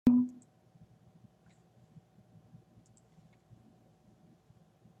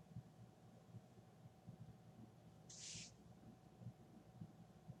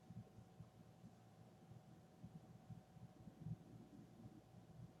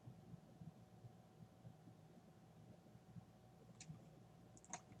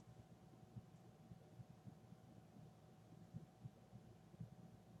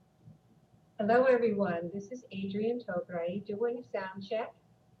Hello, everyone. This is Adrienne Togray doing a sound check.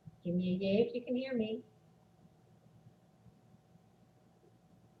 Give me a yay if you can hear me.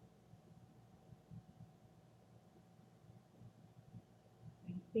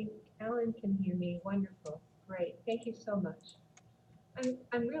 I think Ellen can hear me. Wonderful. Great. Thank you so much.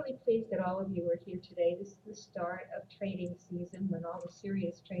 I'm really pleased that all of you are here today. This is the start of trading season when all the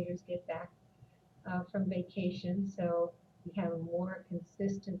serious traders get back from vacation. So we have a more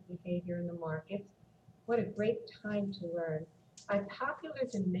consistent behavior in the markets. What a great time to learn. By popular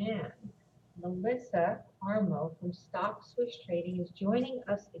demand, Melissa Armo from Stock Switch Trading is joining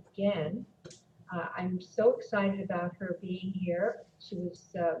us again. I'm so excited about her being here. She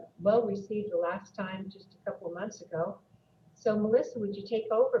was well received the last time, just a couple of months ago. So Melissa, would you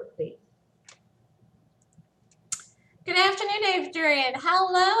take over, please? Good afternoon, Adrienne.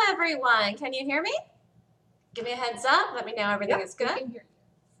 Hello, everyone. Can you hear me? Give me a heads up. Let me know everything is good.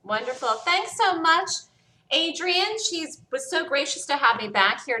 Wonderful. Thanks so much, Adrienne. She was so gracious to have me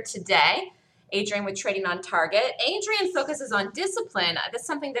back here today. Adrienne with Trading on Target. Adrienne focuses on discipline. That's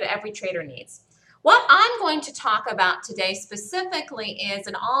something that every trader needs. What I'm going to talk about today specifically is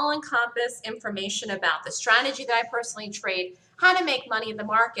an all-encompass information about the strategy that I personally trade, how to make money in the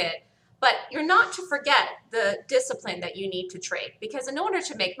market. But you're not to forget the discipline that you need to trade, because in order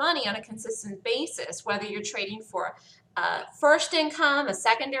to make money on a consistent basis, whether you're trading for first income, a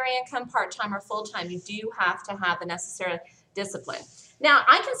secondary income, part-time or full-time, you do have to have the necessary discipline. Now,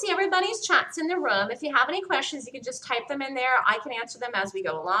 I can see everybody's chats in the room. If you have any questions, you can just type them in there. I can answer them as we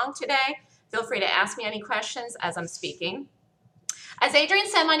go along today. Feel free to ask me any questions as I'm speaking. As Adrienne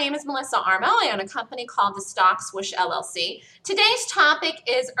said, my name is Melissa Armo. I own a company called the Stock Swoosh LLC. Today's topic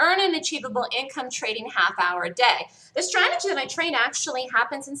is earn an achievable income trading half hour a day. The strategy that I trade actually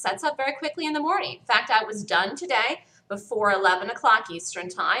happens and sets up very quickly in the morning. In fact, I was done today before 11 o'clock Eastern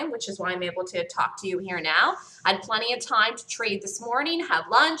time, which is why I'm able to talk to you here now. I had plenty of time to trade this morning, have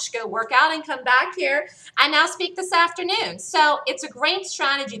lunch, go work out, and come back here, and now speak this afternoon. So it's a great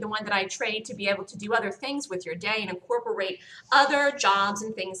strategy, the one that I trade, to be able to do other things with your day and incorporate other jobs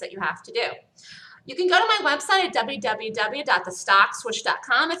and things that you have to do. You can go to my website at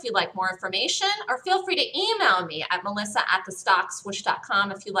www.thestockswoosh.com if you'd like more information, or feel free to email me at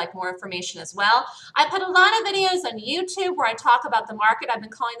melissa@thestockswoosh.com if you'd like more information as well. I put a lot of videos on YouTube where I talk about the market. I've been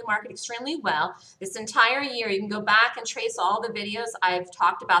calling the market extremely well this entire year. You can go back and trace all the videos I've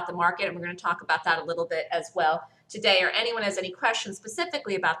talked about the market, and we're going to talk about that a little bit as well today. Or anyone has any questions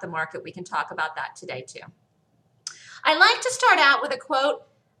specifically about the market, we can talk about that today too. I like to start out with a quote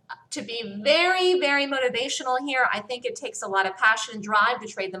to be very, very motivational here. I think it takes a lot of passion and drive to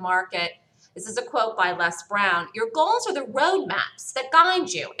trade the market. This is a quote by Les Brown. Your goals are the roadmaps that guide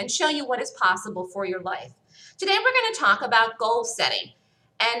you and show you what is possible for your life. Today, we're going to talk about goal setting.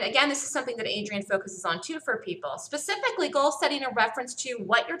 And again, this is something that Adrienne focuses on too for people, specifically goal setting in reference to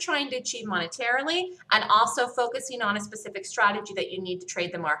what you're trying to achieve monetarily, and also focusing on a specific strategy that you need to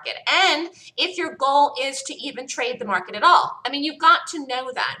trade the market. And if your goal is to even trade the market at all, I mean, you've got to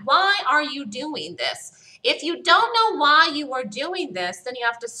know that. Why are you doing this? If you don't know why you are doing this, then you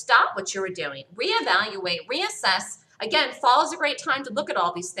have to stop what you are doing, reevaluate, reassess. Again, fall is a great time to look at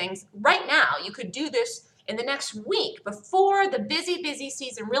all these things. Right now, you could do this in the next week before the busy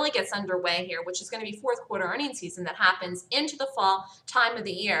season really gets underway here, which is going to be fourth quarter earnings season that happens into the fall time of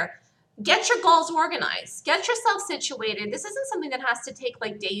the year. Get your goals organized. Get yourself situated. This isn't something that has to take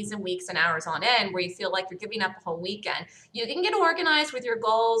like days and weeks and hours on end where you feel like you're giving up a whole weekend. You can get organized with your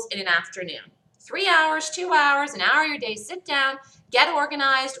goals in an afternoon. 3 hours, 2 hours, an hour of your day, sit down, get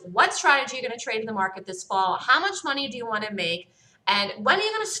organized. What strategy are you going to trade in the market this fall? How much money do you want to make? And when are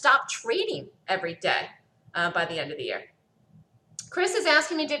you going to stop trading every day? By the end of the year. Chris is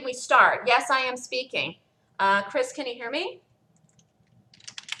asking me, did we start? Yes, I am speaking. Chris, can you hear me?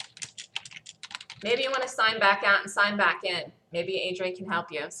 Maybe you want to sign back out and sign back in. Maybe Adrienne can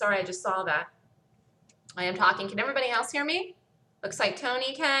help you. Sorry, I just saw that. I am talking. Can everybody else hear me? Looks like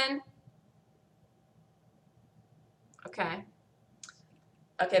Tony can. Okay.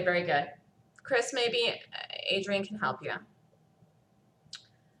 Okay, very good. Chris, maybe Adrienne can help you.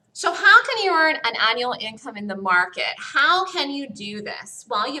 So how can you earn an annual income in the market? How can you do this?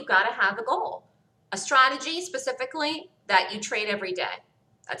 Well, you've got to have a goal, a strategy specifically that you trade every day.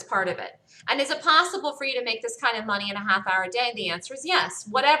 That's part of it. And is it possible for you to make this kind of money in a half hour a day? The answer is yes,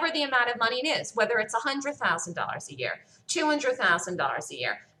 whatever the amount of money it is, whether it's $100,000 a year, $200,000 a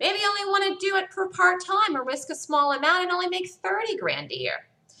year. Maybe you only want to do it for part-time or risk a small amount and only make 30 grand a year.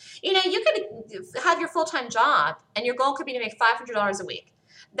 You know, you could have your full-time job and your goal could be to make $500 a week.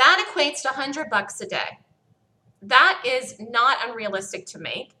 That equates to $100 a day. That is not unrealistic to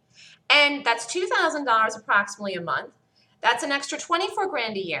make. And that's $2,000 approximately a month. That's an extra 24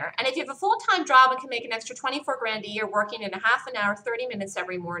 grand a year. And if you have a full-time job and can make an extra 24 grand a year working in a half an hour, 30 minutes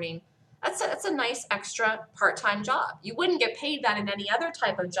every morning, that's a nice extra part-time job. You wouldn't get paid that in any other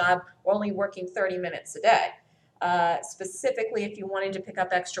type of job, only working 30 minutes a day. Specifically, if you wanted to pick up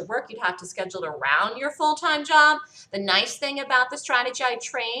extra work, you'd have to schedule it around your full-time job. The nice thing about the strategy I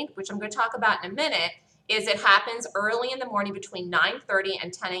trained, which I'm going to talk about in a minute, is it happens early in the morning between 9:30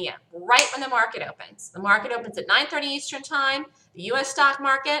 and 10 a.m., right when the market opens. The market opens at 9:30 Eastern time, the U.S. stock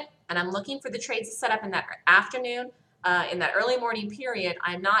market, and I'm looking for the trades to set up in that afternoon, in that early morning period.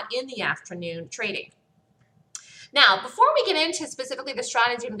 I'm not in the afternoon trading. Now, before we get into specifically the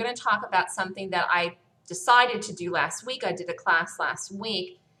strategy, I'm going to talk about something that I decided to do last week. I did a class last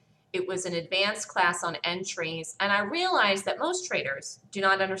week. It was an advanced class on entries, and I realized that most traders do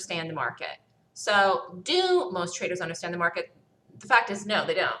not understand the market. So do most traders understand the market? The fact is, no,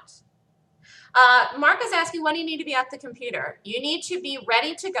 they don't. Mark is asking, when do you need to be at the computer? You need to be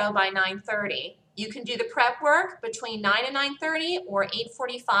ready to go by 9:30. You can do the prep work between 9 and 9:30 or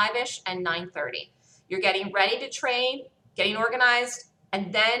 8:45-ish and 9:30. You're getting ready to trade, getting organized,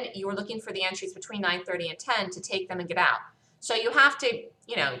 and then you're looking for the entries between 9:30 and 10 to take them and get out. So you have to,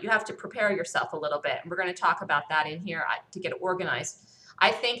 you have to prepare yourself a little bit. And we're going to talk about that in here to get it organized. I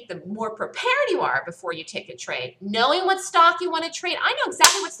think the more prepared you are before you take a trade, knowing what stock you want to trade. I know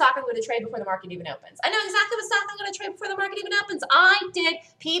exactly what stock I'm going to trade before the market even opens. I know exactly what stock I'm going to trade before the market even opens. I did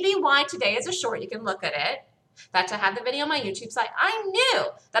PBY today as a short. You can look at it. In fact, I have the video on my YouTube site. I knew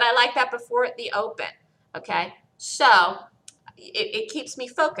that I liked that before the open. Okay, so it keeps me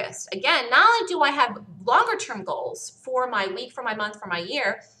focused. Again, not only do I have longer term goals for my week, for my month, for my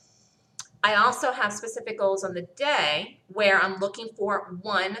year, I also have specific goals on the day where I'm looking for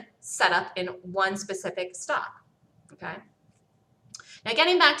one setup in one specific stock, okay? Now,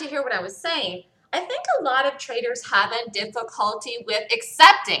 getting back to here what I was saying, I think a lot of traders have a difficulty with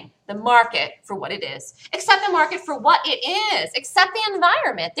accepting the market for what it is. Accept the market for what it is. Accept the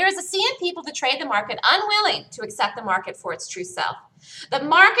environment. There is a sea of people that trade the market unwilling to accept the market for its true self. The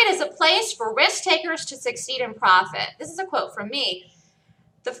market is a place for risk takers to succeed and profit. This is a quote from me.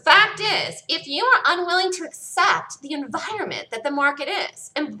 The fact is, if you are unwilling to accept the environment that the market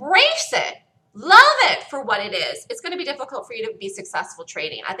is, embrace it, love it for what it is, it's going to be difficult for you to be successful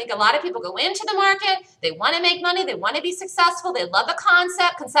trading. I think a lot of people go into the market, they want to make money, they want to be successful, they love the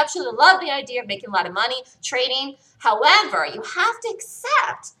concept, conceptually they love the idea of making a lot of money trading. However, you have to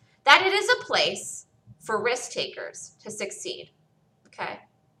accept that it is a place for risk takers to succeed, okay?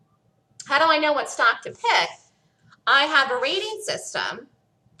 How do I know what stock to pick? I have a rating system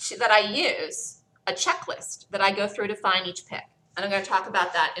that I use, a checklist that I go through to find each pick. And I'm going to talk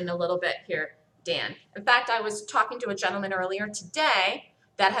about that in a little bit here, Dan. In fact, I was talking to a gentleman earlier today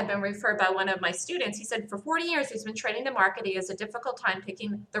that had been referred by one of my students. He said for 40 years he's been trading the market. He has a difficult time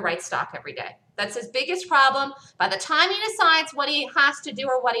picking the right stock every day. That's his biggest problem. By the time he decides what he has to do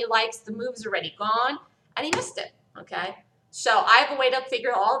or what he likes, the move's already gone, and he missed it, okay? So I have a way to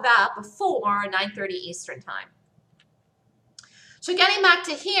figure all that before 9:30 Eastern time. So getting back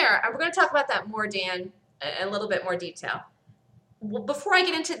to here, and we're going to talk about that more, Dan, in a little bit more detail. Well, before I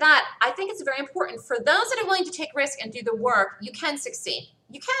get into that, I think it's very important for those that are willing to take risk and do the work, you can succeed.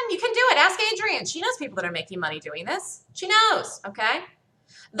 You can do it. Ask Adrienne. She knows people that are making money doing this. She knows, okay?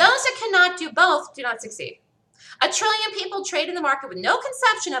 Those that cannot do both do not succeed. 1 trillion people trade in the market with no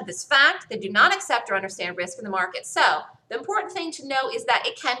conception of this fact. They do not accept or understand risk in the market. So the important thing to know is that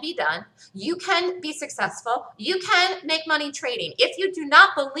it can be done. You can be successful. You can make money trading. If you do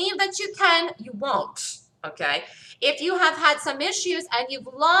not believe that you can, you won't, okay? If you have had some issues and you've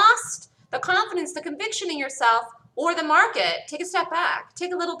lost the confidence, the conviction in yourself or the market, take a step back,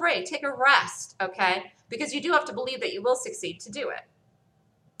 take a little break, take a rest, okay? Because you do have to believe that you will succeed to do it.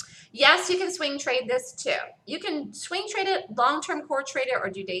 Yes, you can swing trade this too. You can swing trade it, long-term core trade it, or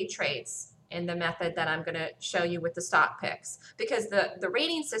do day trades in the method that I'm going to show you with the stock picks, because the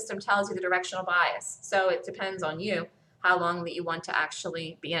rating system tells you the directional bias. So it depends on you how long that you want to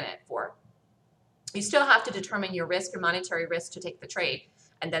actually be in it for. You still have to determine your risk, your monetary risk to take the trade,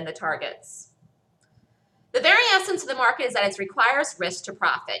 and then the targets. The very essence of the market is that it requires risk to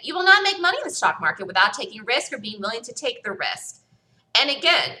profit. You will not make money in the stock market without taking risk or being willing to take the risk. And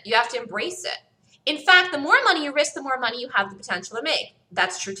again, you have to embrace it. In fact, the more money you risk, the more money you have the potential to make.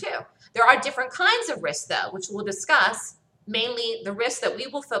 That's true too. There are different kinds of risk though, which we'll discuss, mainly the risk that we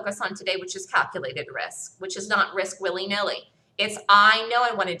will focus on today, which is calculated risk, which is not risk willy-nilly. It's, I know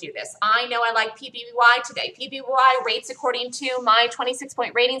I want to do this. I know I like PBY today. PBY rates according to my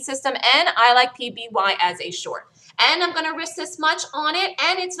 26-point rating system, and I like PBY as a short. And I'm going to risk this much on it,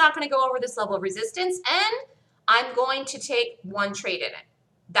 and it's not going to go over this level of resistance, and I'm going to take one trade in it.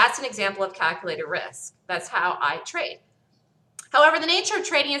 That's an example of calculated risk. That's how I trade. However, the nature of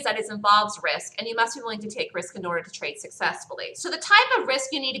trading is that it involves risk, and you must be willing to take risk in order to trade successfully. So the type of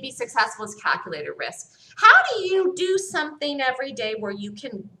risk you need to be successful is calculated risk. How do you do something every day where you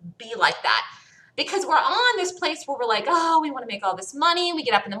can be like that? Because we're on this place where we're like, oh, we want to make all this money. We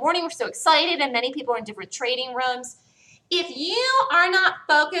get up in the morning, we're so excited, and many people are in different trading rooms. If you are not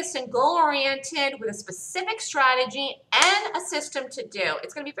focused and goal-oriented with a specific strategy and a system to do,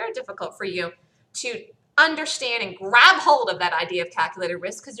 it's going to be very difficult for you to understand and grab hold of that idea of calculated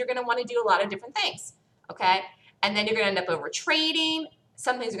risk, because you're going to want to do a lot of different things, okay? And then you're going to end up over trading.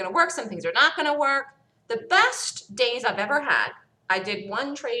 Some things are going to work, some things are not going to work. The best days I've ever had, I did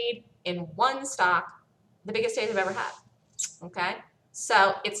one trade in one stock, the biggest days I've ever had, okay?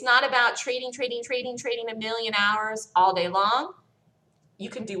 So it's not about trading a million hours all day long. You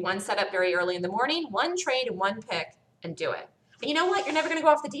can do one setup very early in the morning, one trade and one pick, and do it. And you know what? You're never going to go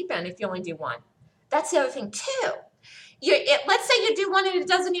off the deep end if you only do one. That's the other thing too. Let's say you do one and it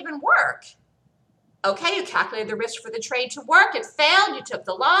doesn't even work. Okay, you calculated the risk for the trade to work. It failed. You took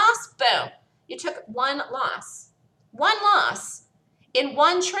the loss. Boom. You took one loss. One loss in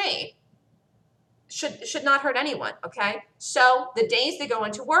one trade should not hurt anyone, okay? So the days they go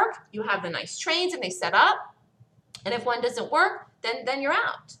into work, you have the nice trades and they set up. And if one doesn't work, then you're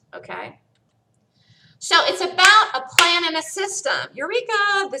out, okay? So it's about a plan and a system.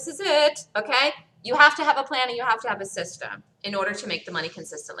 Eureka, this is it, okay? You have to have a plan and you have to have a system in order to make the money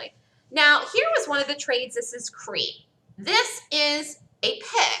consistently. Now, here was one of the trades. This is CRE. This is a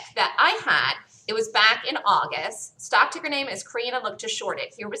pick that I had. It was back in August. Stock ticker name is CRE and I looked to short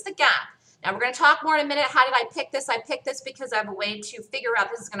it. Here was the gap. Now, we're going to talk more in a minute. How did I pick this? I picked this because I have a way to figure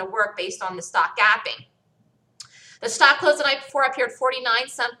out this is going to work based on the stock gapping. The stock closed the night before up here at 49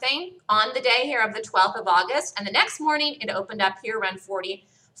 something on the day here of the 12th of August. And the next morning, it opened up here around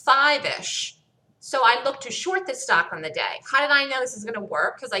 45-ish. So I looked to short this stock on the day. How did I know this is going to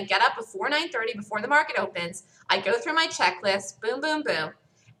work? Because I get up before 9:30, before the market opens. I go through my checklist, boom, boom, boom.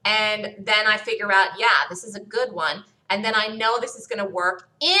 And then I figure out, yeah, this is a good one. And then I know this is going to work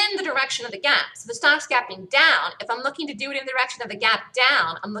in the direction of the gap. So the stock's gapping down. If I'm looking to do it in the direction of the gap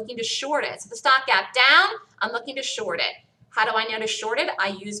down, I'm looking to short it. So the stock gap down, I'm looking to short it. How do I know to short it? I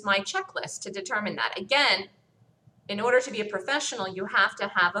use my checklist to determine that. Again, in order to be a professional, you have to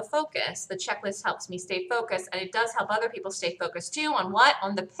have a focus. The checklist helps me stay focused, and it does help other people stay focused too. On what?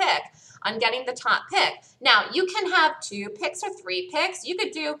 On the pick, on getting the top pick. Now, you can have 2 picks or 3 picks. You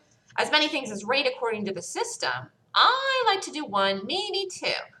could do as many things as rate according to the system. I like to do 1, maybe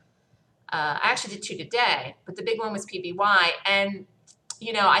 2. I actually did 2 today, but the big one was PBY. And,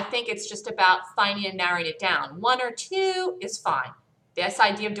 you know, I think it's just about finding and narrowing it down. 1 or 2 is fine. This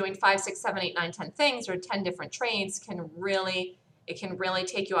idea of doing 5, 6, 7, 8, 9, 10 things or 10 different trades can really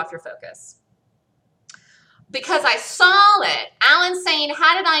take you off your focus. Because I saw it. Alan's saying,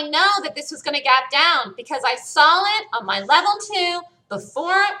 how did I know that this was going to gap down? Because I saw it on my level 2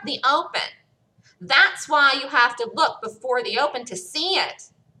 before the open. That's why you have to look before the open to see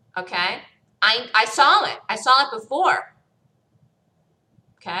it, okay? I saw it. I saw it before,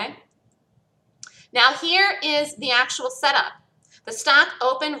 okay? Now here is the actual setup. The stock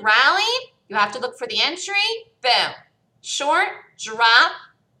open rallied. You have to look for the entry. Boom. Short, drop,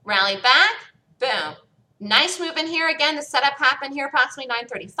 rally back, boom. Nice move in here. Again, the setup happened here approximately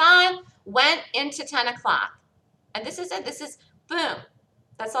 9:35, went into 10 o'clock. And this is it. This is, boom.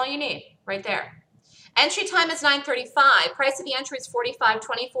 That's all you need right there. Entry time is 9:35. Price of the entry is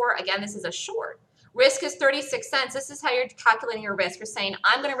 45.24. Again, this is a short. Risk is 36 cents. This is how you're calculating your risk. You're saying,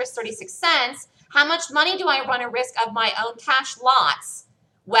 I'm going to risk 36 cents. How much money do I run a risk of my own cash loss?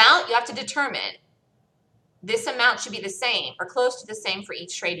 Well, you have to determine this amount should be the same or close to the same for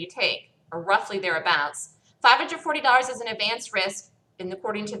each trade you take, or roughly thereabouts. $540 is an advanced risk. And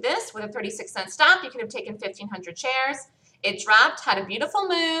according to this, with a 36-cent stop, you could have taken 1,500 shares. It dropped, had a beautiful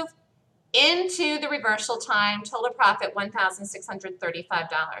move into the reversal time, total profit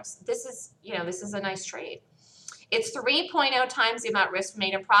 $1,635. This is, this is a nice trade. It's 3.0 times the amount risk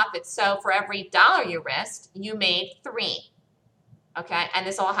made in profit. So for every dollar you risked, you made 3. Okay, and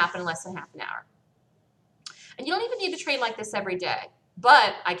this all happened in less than half an hour. And you don't even need to trade like this every day.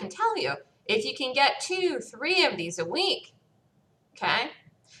 But I can tell you, if you can get 2, 3 of these a week, okay,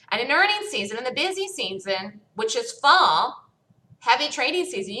 and in earnings season, in the busy season, which is fall, Heavy trading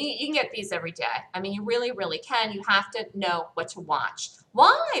season, you can get these every day. I mean, you really, really can. You have to know what to watch.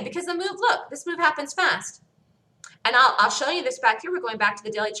 Why? Because the move, look, this move happens fast. And I'll show you this back here. We're going back to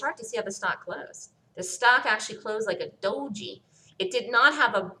the daily chart to see how the stock closed. The stock actually closed like a doji. It did not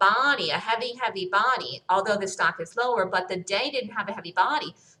have a body, a heavy, heavy body, although the stock is lower, but the day didn't have a heavy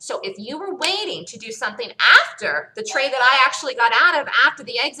body. So if you were waiting to do something after the trade that I actually got out of, after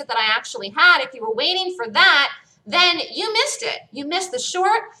the exit that I actually had, if you were waiting for that, then you missed it. You missed the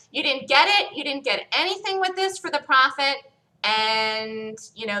short. You didn't get it. You didn't get anything with this for the profit. And,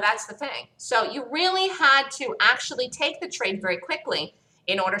 you know, that's the thing. So you really had to actually take the trade very quickly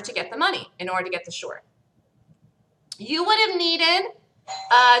in order to get the money, in order to get the short. You would have needed,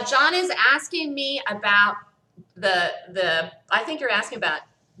 John is asking me about I think you're asking about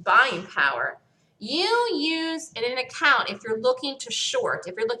buying power. You use in an account, if you're looking to short,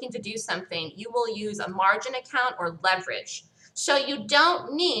 if you're looking to do something, you will use a margin account or leverage. So you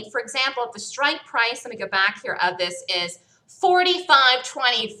don't need, for example, if the strike price, let me go back here, of this is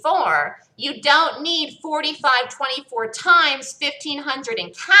 45.24, you don't need 45.24 times 1,500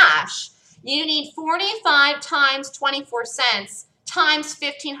 in cash. You need 45 times 24 cents times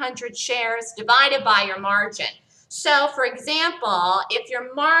 1,500 shares divided by your margin. So, for example, if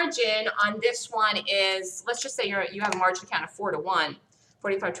your margin on this one is, let's just say you have a margin account of 4 to 1,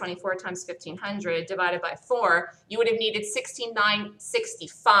 45.24 times 1,500 divided by 4, you would have needed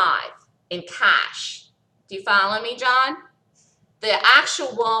 69.65 in cash. Do you follow me, John? The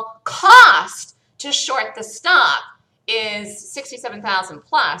actual cost to short the stock is 67,000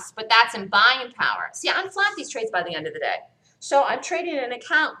 plus, but that's in buying power. See, I'm flat these trades by the end of the day. So I'm trading in an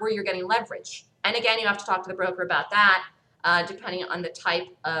account where you're getting leverage. And again, you have to talk to the broker about that, depending on the type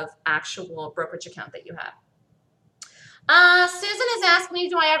of actual brokerage account that you have. Susan is asking me,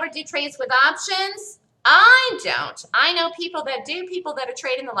 do I ever do trades with options? I don't. I know people that do, people that are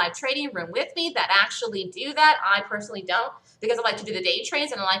trading the live trading room with me that actually do that. I personally don't, because I like to do the day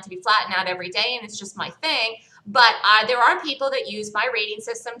trades and I like to be flattened out every day, and it's just my thing. But there are people that use my rating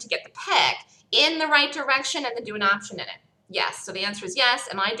system to get the pick in the right direction and then do an option in it. Yes. So the answer is yes.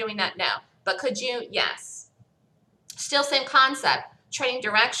 Am I doing that? No. But could you? Yes. Still same concept. Trading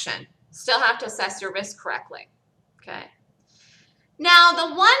direction. Still have to assess your risk correctly. Okay. Now,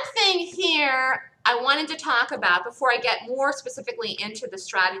 the one thing here I wanted to talk about before I get more specifically into the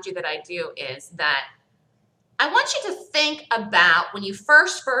strategy that I do is that I want you to think about when you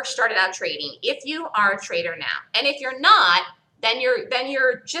first started out trading, if you are a trader now. And if you're not, then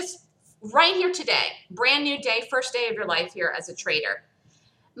you're just right here today, brand new day, first day of your life here as a trader.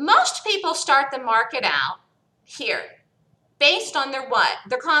 Most people start the market out here based on their what?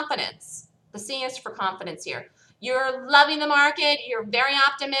 Their confidence. The C is for confidence here. You're loving the market, you're very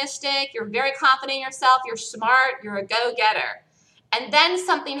optimistic, you're very confident in yourself, you're smart, you're a go-getter. And then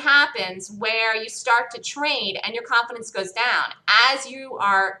something happens where you start to trade and your confidence goes down as you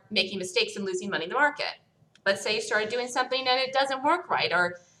are making mistakes and losing money in the market. Let's say you started doing something and it doesn't work right,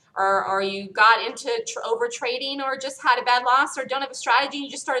 or you got into over trading, or just had a bad loss, or don't have a strategy, you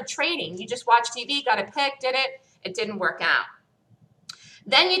just started trading. You just watched TV, got a pick, did it, it didn't work out.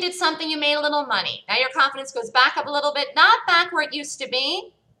 Then you did something, you made a little money. Now your confidence goes back up a little bit, not back where it used to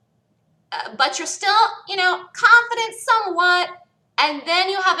be, but you're still, confident somewhat. And then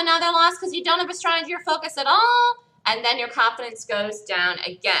you have another loss because you don't have a strategy or focus at all. And then your confidence goes down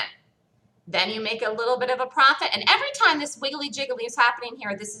again. Then you make a little bit of a profit. And every time this wiggly jiggly is happening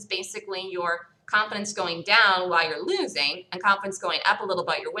here, this is basically your confidence going down while you're losing and confidence going up a little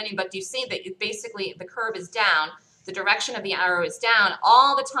bit, you're winning. But do you see that basically the curve is down? The direction of the arrow is down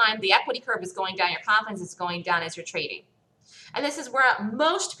all the time. The equity curve is going down. Your confidence is going down as you're trading. And this is where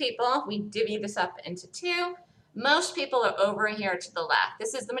most people, we divvy this up into two. Most people are over here to the left.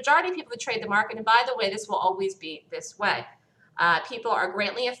 This is the majority of people that trade the market. And by the way, this will always be this way. People are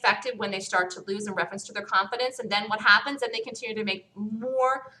greatly affected when they start to lose in reference to their confidence. And then what happens? And they continue to make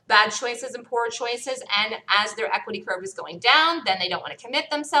more bad choices and poor choices. And as their equity curve is going down, then they don't want to commit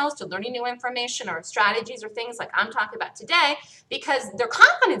themselves to learning new information or strategies or things like I'm talking about today because their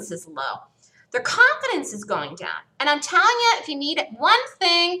confidence is low. Their confidence is going down. And I'm telling you, if you need one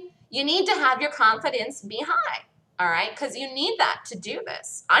thing, you need to have your confidence be high. All right? Because you need that to do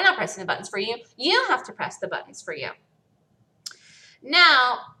this. I'm not pressing the buttons for you. You have to press the buttons for you.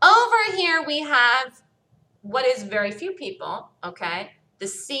 Now, over here we have what is very few people, okay? The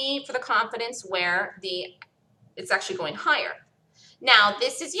C for the confidence where it's actually going higher. Now,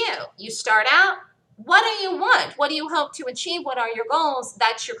 this is you. You start out, what do you want? What do you hope to achieve? What are your goals?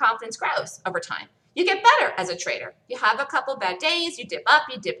 That's your confidence grows over time. You get better as a trader. You have a couple bad days, you dip up,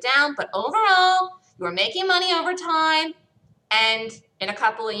 you dip down, but overall, you're making money over time. And in a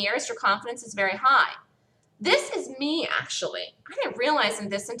couple of years, your confidence is very high. This is me, actually. I didn't realize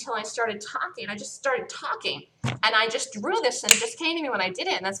this until I started talking. I just started talking, and I just drew this, and it just came to me when I did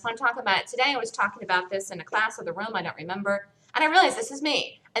it, and that's why I'm talking about it today. I was talking about this in a class of the room. I don't remember. And I realized this is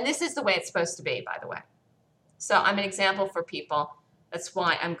me, and this is the way it's supposed to be, by the way. So I'm an example for people. That's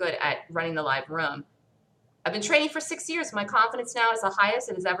why I'm good at running the live room. I've been training for 6 years. My confidence now is the highest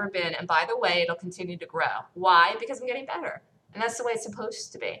it has ever been, and by the way, it'll continue to grow. Why? Because I'm getting better, and that's the way it's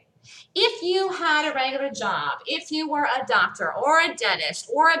supposed to be. If you had a regular job, if you were a doctor or a dentist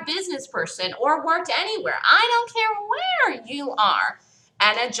or a business person or worked anywhere, I don't care where you are,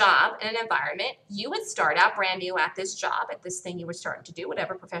 and a job and an environment, you would start out brand new at this job, at this thing you were starting to do,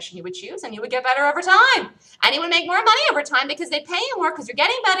 whatever profession you would choose, and you would get better over time. And you would make more money over time because they pay you more because you're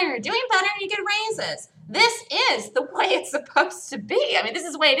getting better and you're doing better and you get raises. This is the way it's supposed to be. I mean, this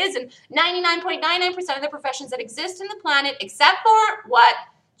is the way it is in 99.99% of the professions that exist on the planet, except for what?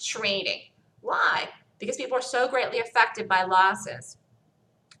 Trading. Why? Because people are so greatly affected by losses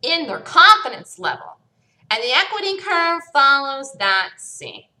in their confidence level. And the equity curve follows that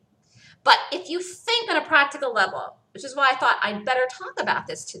same. But if you think on a practical level, which is why I thought I'd better talk about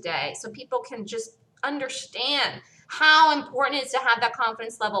this today so people can just understand how important it is to have that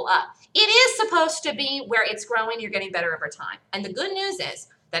confidence level up. It is supposed to be where it's growing, you're getting better over time. And the good news is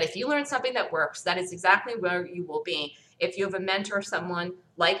that if you learn something that works, that is exactly where you will be if you have a mentor, someone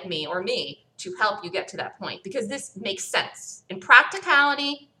like me or me, to help you get to that point. Because this makes sense. In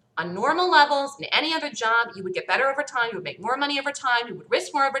practicality, on normal levels, in any other job, you would get better over time, you would make more money over time, you would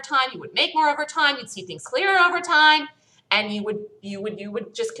risk more over time, you would make more over time, you'd see things clearer over time, and you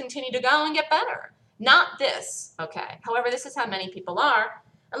would just continue to go and get better. Not this, okay? However, this is how many people are.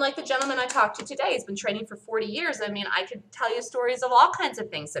 And like the gentleman I talked to today, he's been training for 40 years. I mean, I could tell you stories of all kinds of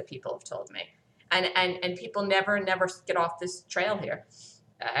things that people have told me. And people never get off this trail here.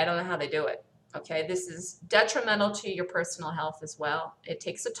 I don't know how they do it. Okay, this is detrimental to your personal health as well. It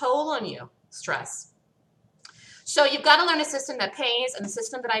takes a toll on you, stress. So you've got to learn a system that pays, and the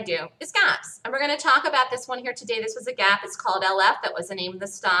system that I do is gaps. And we're going to talk about this one here today. This was a gap. It's called LF. That was the name of the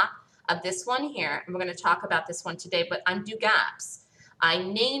stock of this one here. And we're going to talk about this one today, but undo gaps. I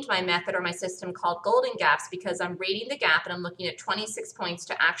named my method or my system called Golden Gaps because I'm rating the gap, and I'm looking at 26 points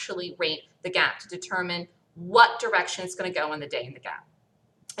to actually rate the gap to determine what direction it's going to go in the day in the gap.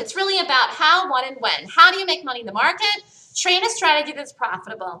 It's really about how, what, and when. How do you make money in the market? Train a strategy that's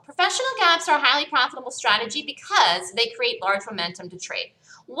profitable. Professional gaps are a highly profitable strategy because they create large momentum to trade.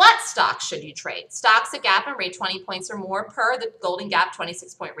 What stocks should you trade? Stocks that gap and rate 20 points or more per the Golden Gap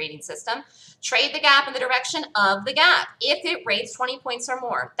 26-point rating system. Trade the gap in the direction of the gap if it rates 20 points or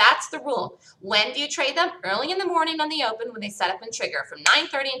more. That's the rule. When do you trade them? Early in the morning on the open when they set up and trigger from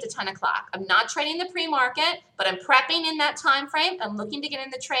 9:30 into 10 o'clock. I'm not trading the pre-market, but I'm prepping in that time frame. I'm looking to get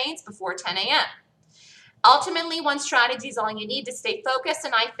in the trades before 10 a.m. Ultimately, one strategy is all you need to stay focused,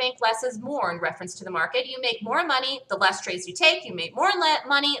 and I think less is more in reference to the market. You make more money, the less trades you take. You make more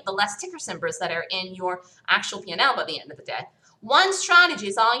money, the less ticker symbols that are in your actual P&L by the end of the day. One strategy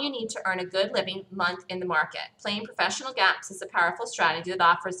is all you need to earn a good living month in the market. Playing professional gaps is a powerful strategy that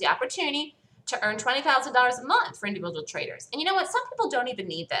offers the opportunity to earn $20,000 a month for individual traders. And you know what? Some people don't even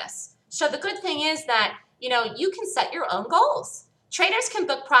need this. So the good thing is that, you can set your own goals. Traders can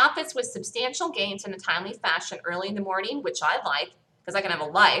book profits with substantial gains in a timely fashion early in the morning, which I like because I can have a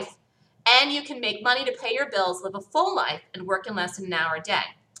life, and you can make money to pay your bills, live a full life, and work in less than an hour a day.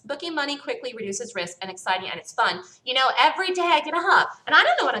 Booking money quickly reduces risk and exciting, and it's fun. Every day I get up, and I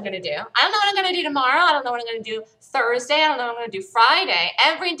don't know what I'm going to do. I don't know what I'm going to do tomorrow. I don't know what I'm going to do Thursday. I don't know what I'm going to do Friday.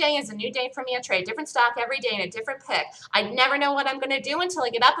 Every day is a new day for me. I trade a different stock every day and a different pick. I never know what I'm going to do until I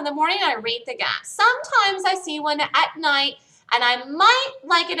get up in the morning and I rate the gap. Sometimes I see one at night, and I might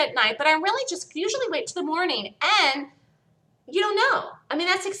like it at night, but I really just usually wait till the morning, and you don't know. I mean,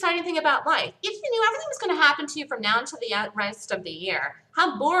 that's the exciting thing about life. If you knew everything was going to happen to you from now until the rest of the year,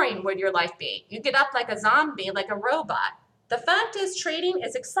 how boring would your life be? You get up like a zombie, like a robot. The fact is, trading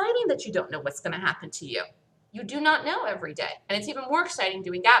is exciting that you don't know what's going to happen to you. You do not know every day, and it's even more exciting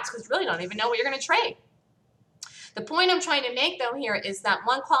doing gaps because you really don't even know what you're going to trade. The point I'm trying to make, though, here is that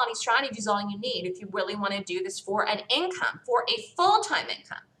one quality strategy is all you need if you really want to do this for an income, for a full-time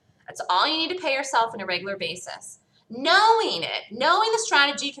income. That's all you need to pay yourself on a regular basis. Knowing the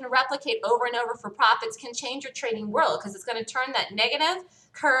strategy you can replicate over and over for profits can change your trading world because it's going to turn that negative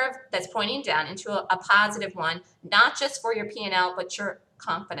curve that's pointing down into a positive one, not just for your P&L, but your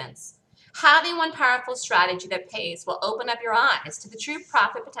confidence. Having one powerful strategy that pays will open up your eyes to the true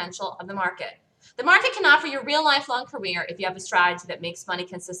profit potential of the market. The market can offer you a real lifelong career if you have a strategy that makes money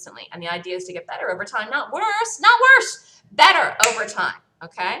consistently. And the idea is to get better over time, not worse, better over time,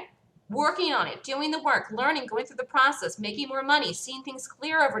 okay? Working on it, doing the work, learning, going through the process, making more money, seeing things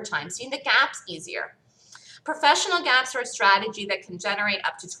clear over time, seeing the gaps easier. Professional gaps are a strategy that can generate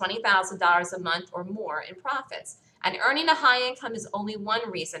up to $20,000 a month or more in profits. And earning a high income is only one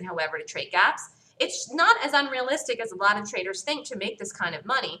reason, however, to trade gaps. It's not as unrealistic as a lot of traders think to make this kind of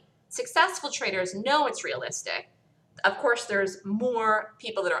money. Successful traders know it's realistic. Of course, there's more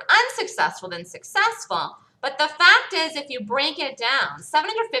people that are unsuccessful than successful. But the fact is, if you break it down,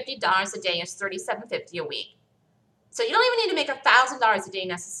 $750 a day is $37.50 a week. So you don't even need to make $1,000 a day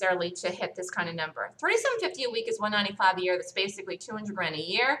necessarily to hit this kind of number. $37.50 a week is $195 a year. That's basically $200 grand a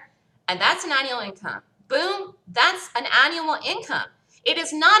year, and that's an annual income. Boom, that's an annual income. It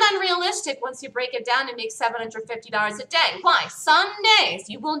is not unrealistic once you break it down to make $750 a day. Why? Some days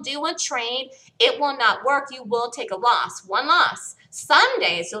you will do a trade, it will not work, you will take a loss, one loss. Some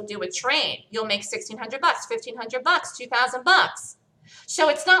days you'll do a trade, you'll make $1,600, $1,500, $2,000. So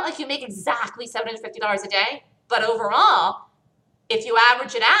it's not like you make exactly $750 a day, but overall, if you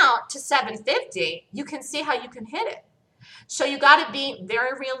average it out to $750, you can see how you can hit it. So you got to be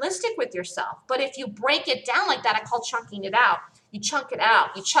very realistic with yourself. But if you break it down like that, I call chunking it out. You chunk it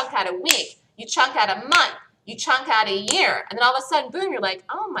out. You chunk out a week. You chunk out a month. You chunk out a year. And then all of a sudden, boom, you're like,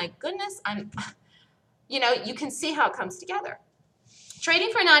 oh my goodness, you can see how it comes together.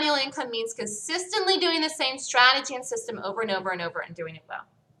 Trading for an annual income means consistently doing the same strategy and system over and over and over and doing it well.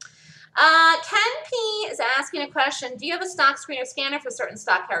 Ken P is asking a question. Do you have a stock screener scanner for certain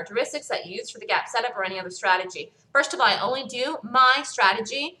stock characteristics that you use for the gap setup or any other strategy? First of all, I only do my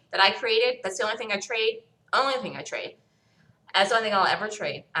strategy that I created. That's the only thing I trade. That's the only thing I'll ever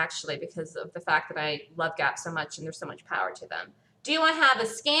trade, actually, because of the fact that I love gaps so much and there's so much power to them. Do I have a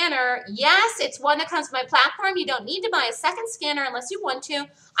scanner? Yes, it's one that comes with my platform. You don't need to buy a second scanner unless you want to.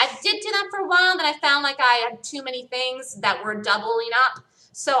 I did do that for a while, then I found like I had too many things that were doubling up.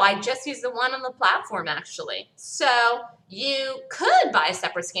 So I just use the one on the platform, actually. So you could buy a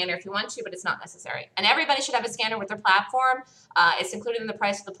separate scanner if you want to, but it's not necessary. And everybody should have a scanner with their platform. It's included in the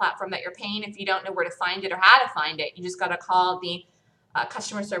price of the platform that you're paying. If you don't know where to find it or how to find it, you just got to call the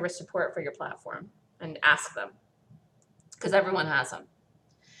customer service support for your platform and ask them, because everyone has them.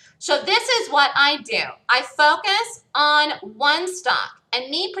 So this is what I do. I focus on one stock. And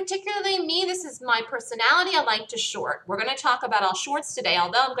particularly me, this is my personality. I like to short. We're going to talk about all shorts today,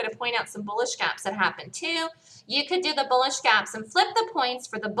 although I'm going to point out some bullish gaps that happen too. You could do the bullish gaps and flip the points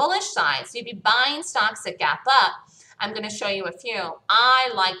for the bullish side. So you'd be buying stocks that gap up. I'm going to show you a few.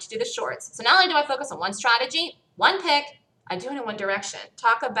 I like to do the shorts. So not only do I focus on one strategy, one pick, I do it in one direction.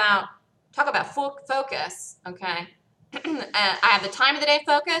 Talk about focus, okay? I have the time of the day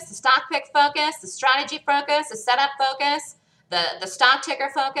focus, the stock pick focus, the strategy focus, the setup focus, the stock ticker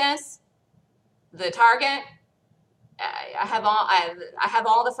focus, the target. I have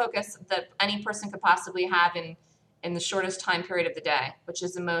all the focus that any person could possibly have in the shortest time period of the day, which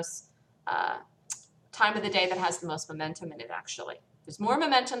is the most time of the day that has the most momentum in it, actually. There's more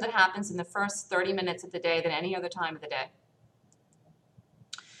momentum that happens in the first 30 minutes of the day than any other time of the day.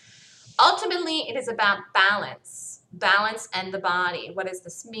 Ultimately, it is about balance and the body. What does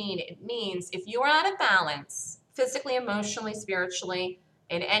this mean? It means if you are out of balance, physically, emotionally, spiritually,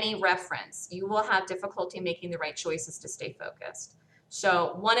 in any reference, you will have difficulty making the right choices to stay focused.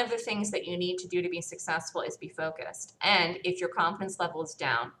 So one of the things that you need to do to be successful is be focused. And if your confidence level is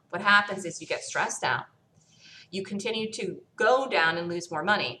down, what happens is you get stressed out. You continue to go down and lose more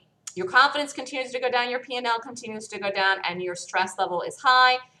money. Your confidence continues to go down, your P&L continues to go down, and your stress level is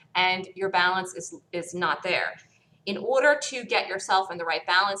high, and your balance is not there. In order to get yourself in the right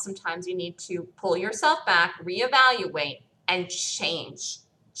balance, sometimes you need to pull yourself back, reevaluate, and change.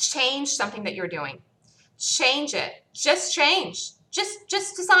 Change something that you're doing. Change it. Just change. Just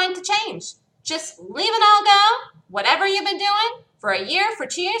decide to change. Just leave it all go, whatever you've been doing, for a year, for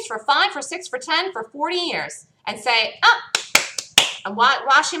 2 years, for 5, for 6, for 10, for 40 years, and say, I'm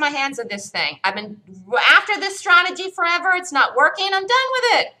washing my hands of this thing. I've been after this strategy forever. It's not working. I'm done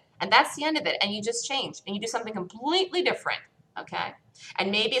with it. And that's the end of it. And you just change and you do something completely different. Okay. And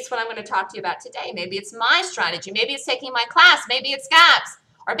maybe it's what I'm going to talk to you about today. Maybe it's my strategy. Maybe it's taking my class. Maybe it's gaps.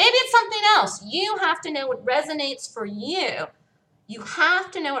 Or maybe it's something else. You have to know what resonates for you. You have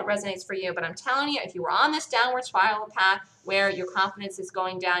to know what resonates for you. But I'm telling you, if you were on this downward spiral path where your confidence is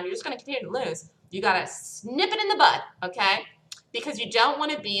going down, you're just going to continue to lose. You got to snip it in the bud. Okay. Because you don't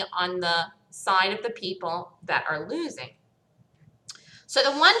want to be on the side of the people that are losing. So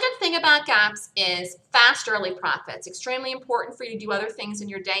the one good thing about gaps is fast early profits. Extremely important for you to do other things in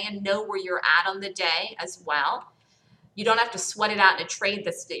your day and know where you're at on the day as well. You don't have to sweat it out in a trade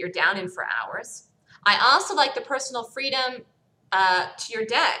that you're down in for hours. I also like the personal freedom to your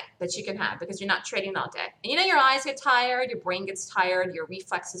day that you can have because you're not trading all day. And you know your eyes get tired, your brain gets tired, your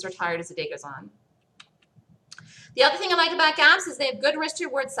reflexes are tired as the day goes on. The other thing I like about gaps is they have good risk to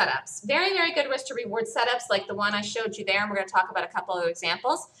reward setups. Very, very good risk to reward setups like the one I showed you there, and we're going to talk about a couple other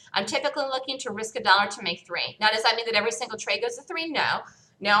examples. I'm typically looking to risk $1 to make 3. Now, does that mean that every single trade goes to 3? No.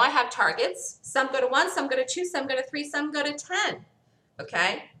 No, I have targets. Some go to 1, some go to 2, some go to 3, some go to 10.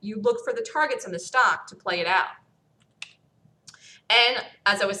 Okay? You look for the targets in the stock to play it out. And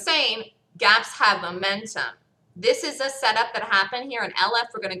as I was saying, gaps have momentum. This is a setup that happened here in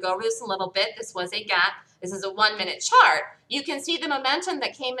LF. We're going to go over this in a little bit. This was a gap. This is a 1-minute chart. You can see the momentum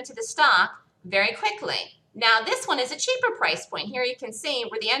that came into the stock very quickly. Now, this one is a cheaper price point. Here you can see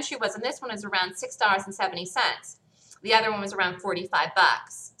where the entry was, and this one is around $6.70. The other one was around 45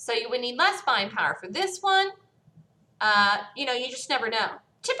 bucks. So you would need less buying power for this one. You know, you just never know.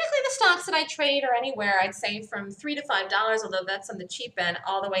 Typically, the stocks that I trade are anywhere, I'd say, from $3 to $5, although that's on the cheap end,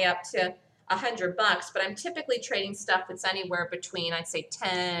 all the way up to 100 bucks. But I'm typically trading stuff that's anywhere between, I'd say,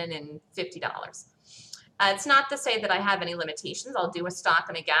 $10 and $50. It's not to say that I have any limitations. I'll do a stock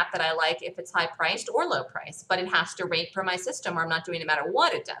and a gap that I like if it's high priced or low priced, but it has to rate per my system or I'm not doing it no matter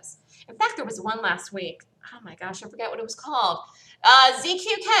what it does. In fact, there was one last week. Oh my gosh, I forget what it was called.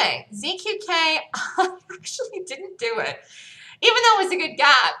 ZQK. ZQK, I actually didn't do it, even though it was a good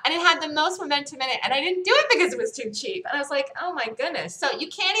gap and it had the most momentum in it, and I didn't do it because it was too cheap. And I was like, oh my goodness. So you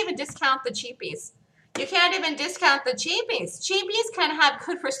can't even discount the cheapies. You can't even discount the cheapies. Cheapies can have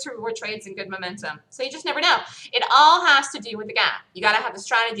good risk to reward trades and good momentum. So you just never know. It all has to do with the gap. You got to have the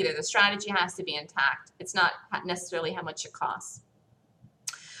strategy there. The strategy has to be intact. It's not necessarily how much it costs.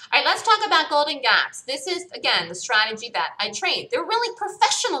 All right, let's talk about golden gaps. This is, again, the strategy that I trade. They're really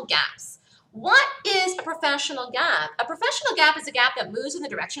professional gaps. What is a professional gap? A professional gap is a gap that moves in the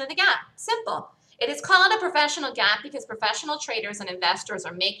direction of the gap. Simple. It is called a professional gap because professional traders and investors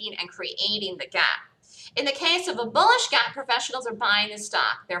are making and creating the gap. In the case of a bullish gap, professionals are buying the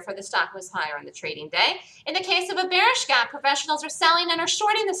stock. Therefore, the stock was higher on the trading day. In the case of a bearish gap, professionals are selling and are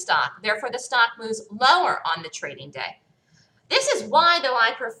shorting the stock. Therefore, the stock moves lower on the trading day. This is why, though,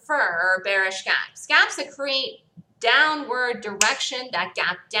 I prefer bearish gaps. Gaps that create downward direction, that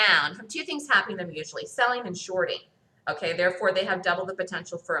gap down, from two things happening to them usually, selling and shorting. Okay, therefore, they have double the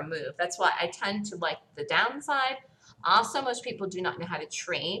potential for a move. That's why I tend to like the downside. Also, most people do not know how to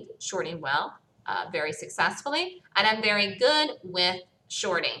trade shorting well. Very successfully, and I'm very good with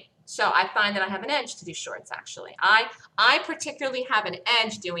shorting. So I find that I have an edge to do shorts, actually. I particularly have an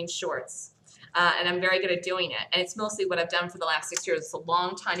edge doing shorts, and I'm very good at doing it. And it's mostly what I've done for the last 6 years. It's a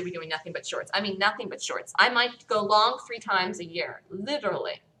long time to be doing nothing but shorts. I mean, nothing but shorts. I might go long 3 times a year,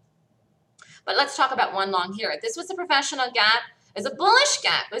 literally. But let's talk about one long here. This was a professional gap. It was a bullish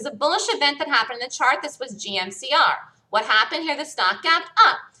gap. It was a bullish event that happened in the chart. This was GMCR. What happened here? The stock gapped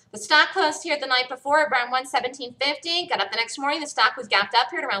up. The stock closed here the night before around 117.50. Got up the next morning. The stock was gapped up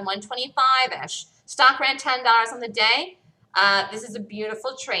here at around 125-ish. Stock ran $10 on the day. This is a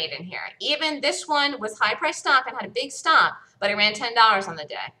beautiful trade in here. Even this one was high-priced stock and had a big stop, but it ran $10 on the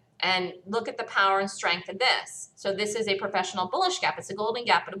day. And look at the power and strength of this. So this is a professional bullish gap. It's a golden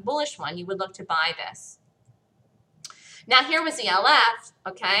gap, but a bullish one. You would look to buy this. Now here was the LF,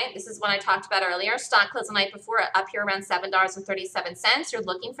 okay? This is what I talked about earlier. Stock closed the night before up here around $7.37. You're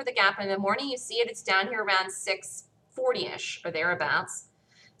looking for the gap in the morning. You see it, it's down here around 640-ish or thereabouts.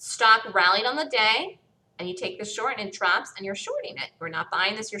 Stock rallied on the day, and you take the short and it drops and you're shorting it. We're not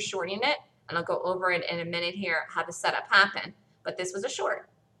buying this, you're shorting it. And I'll go over it in a minute here, how the setup happened. But this was a short.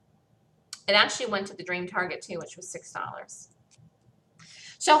 It actually went to the dream target too, which was $6.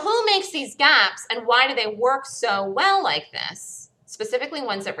 So who makes these gaps and why do they work so well like this? Specifically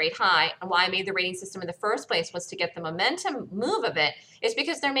ones that rate high, and why I made the rating system in the first place was to get the momentum move of it, is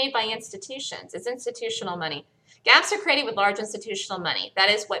because they're made by institutions. It's institutional money. Gaps are created with large institutional money. That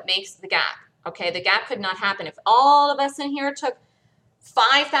is what makes the gap. Okay, the gap could not happen if all of us in here took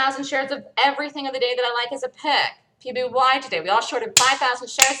 5,000 shares of everything of the day that I like as a pick. PBY today, we all shorted 5,000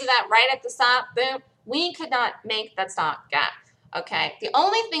 shares of that right at the stop, boom. We could not make that stock gap. Okay, the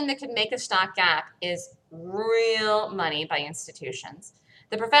only thing that could make a stock gap is real money by institutions.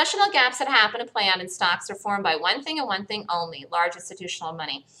 The professional gaps that happen to play out in stocks are formed by one thing and one thing only, large institutional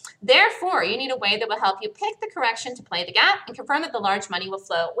money. Therefore, you need a way that will help you pick the correction to play the gap and confirm that the large money will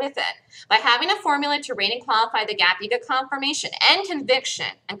flow with it. By having a formula to rate and qualify the gap, you get confirmation and conviction,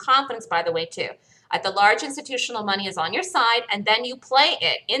 and confidence, by the way, too, At the large, institutional money is on your side, and then you play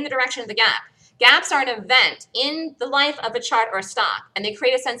it in the direction of the gap. Gaps are an event in the life of a chart or a stock, and they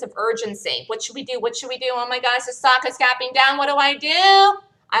create a sense of urgency. What should we do? What should we do? Oh my gosh, the stock is gapping down. What do?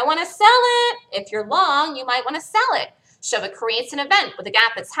 I want to sell it. If you're long, you might want to sell it. So it creates an event with a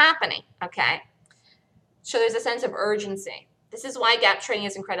gap that's happening, okay? So there's a sense of urgency. This is why gap trading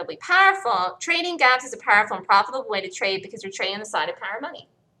is incredibly powerful. Trading gaps is a powerful and profitable way to trade because you're trading on the side of power money,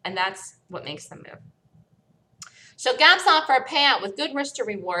 and that's what makes them move. So gaps offer a payout with good risk to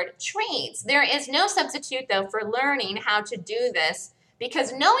reward trades. There is no substitute, though, for learning how to do this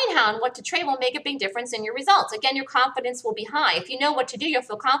because knowing how and what to trade will make a big difference in your results. Again, your confidence will be high. If you know what to do, you'll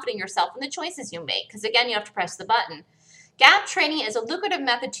feel confident in yourself and the choices you make because, again, you have to press the button. Gap trading is a lucrative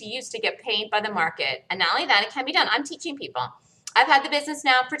method to use to get paid by the market. And not only that, it can be done. I'm teaching people. I've had the business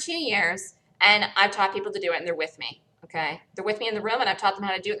now for 2 years, and I've taught people to do it, and they're with me. Okay, they're with me in the room, and I've taught them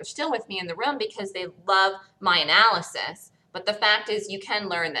how to do it. They're still with me in the room because they love my analysis. But the fact is, you can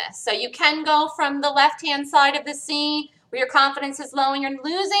learn this. So you can go from the left-hand side of the C, where your confidence is low and you're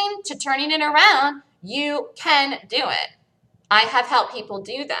losing, to turning it around. You can do it. I have helped people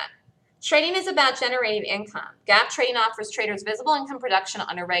do that. Trading is about generating income. Gap trading offers traders visible income production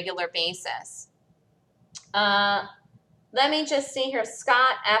on a regular basis. Let me just see here.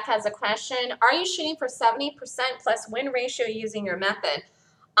 Scott F. has a question. Are you shooting for 70% plus win ratio using your method?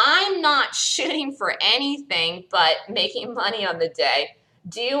 I'm not shooting for anything but making money on the day.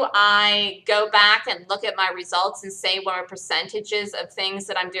 Do I go back and look at my results and say what are percentages of things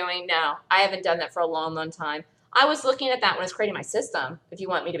that I'm doing? No, I haven't done that for a long, long time. I was looking at that when I was creating my system, if you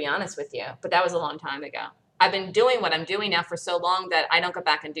want me to be honest with you, but that was a long time ago. I've been doing what I'm doing now for so long that I don't go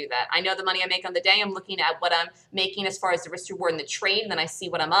back and do that. I know the money I make on the day. I'm looking at what I'm making as far as the risk reward in the trade, and then I see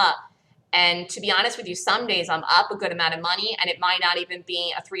what I'm up. And to be honest with you, some days I'm up a good amount of money, and it might not even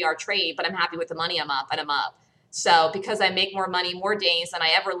be a 3-hour trade, but I'm happy with the money I'm up, and I'm up. So because I make more money more days than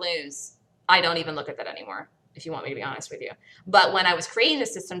I ever lose, I don't even look at that anymore, if you want me to be honest with you. But when I was creating the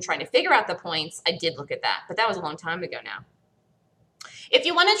system, trying to figure out the points, I did look at that. But that was a long time ago now. If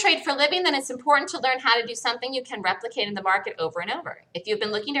you want to trade for a living, then it's important to learn how to do something you can replicate in the market over and over. If you've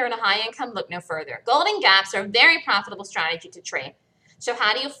been looking to earn a high income, look no further. Golden gaps are a very profitable strategy to trade. So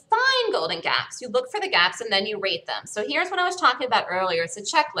how do you find golden gaps? You look for the gaps and then you rate them. So here's what I was talking about earlier. It's a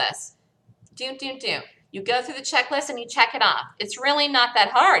checklist. You go through the checklist and you check it off. It's really not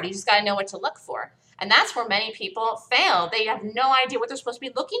that hard. You just got to know what to look for. And that's where many people fail. They have no idea what they're supposed to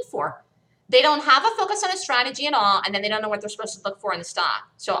be looking for. They don't have a focus on a strategy at all, and then they don't know what they're supposed to look for in the stock.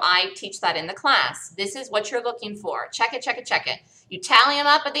 So I teach that in the class. This is what you're looking for. Check it, check it, check it. You tally them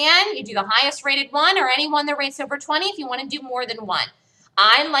up at the end. You do the highest rated one or any one that rates over 20 if you want to do more than one.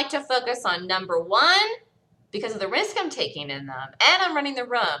 I like to focus on number 1 because of the risk I'm taking in them, and I'm running the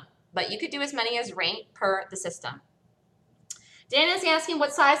room. But you could do as many as rate per the system. Dan is asking,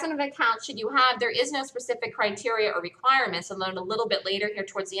 what size of an account should you have? There is no specific criteria or requirements. I'll learn a little bit later here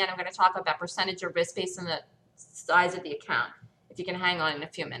towards the end. I'm going to talk about percentage of risk based on the size of the account. If you can hang on in a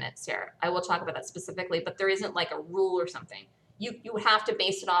few minutes here, I will talk about that specifically, but there isn't like a rule or something. You have to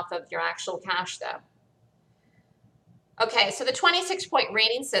base it off of your actual cash though. Okay, so the 26-point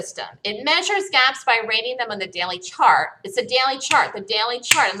rating system. It measures gaps by rating them on the daily chart. It's a daily chart. The daily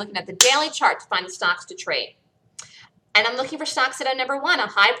chart. I'm looking at the daily chart to find the stocks to trade. And I'm looking for stocks that have number 1, a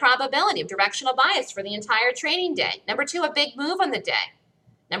high probability of directional bias for the entire trading day. Number 2, a big move on the day.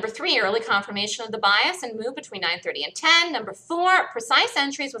 Number 3, early confirmation of the bias and move between 9:30 and 10. Number 4, precise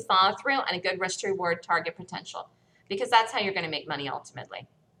entries with follow through and a good risk to reward target potential. Because that's how you're going to make money ultimately.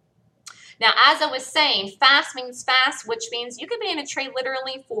 Now, as I was saying, fast means fast, which means you could be in a trade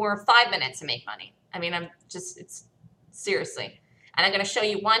literally for 5 minutes and make money. I mean, it's seriously. And I'm going to show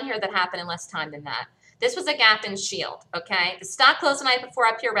you one here that happened in less time than that. This was a gap in Shield, okay? The stock closed the night before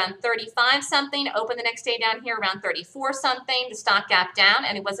up here around 35 something, opened the next day down here around 34 something. The stock gap down,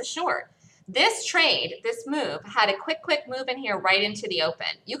 and it was a short. This trade, this move, had a quick move in here right into the open.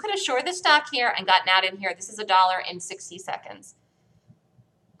 You could have shorted the stock here and gotten out in here. This is $1 in 60 seconds.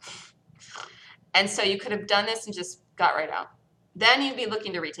 And so you could have done this and just got right out. Then you'd be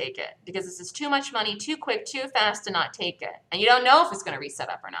looking to retake it because this is too much money, too quick, too fast to not take it. And you don't know if it's going to reset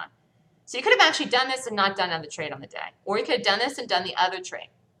up or not. So you could have actually done this and not done another trade on the day. Or you could have done this and done the other trade,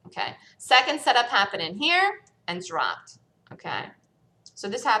 okay? Second setup happened in here and dropped, okay? So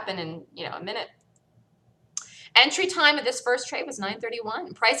this happened in, a minute. Entry time of this first trade was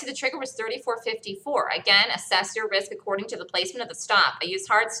 9:31. Price of the trigger was 34.54. Again, assess your risk according to the placement of the stop. I use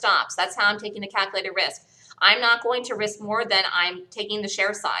hard stops. That's how I'm taking the calculated risk. I'm not going to risk more than I'm taking the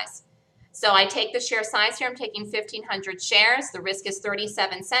share size. So I take the share size here. I'm taking 1,500 shares. The risk is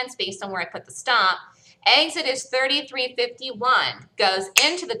 37 cents based on where I put the stop. Exit is 33.51. Goes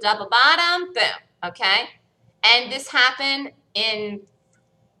into the double bottom. Boom. Okay. And this happened in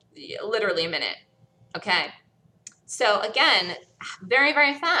literally a minute. Okay. So again, very,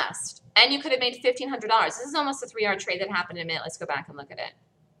 very fast. And you could have made $1,500. This is almost a 3-hour trade that happened in a minute. Let's go back and look at it.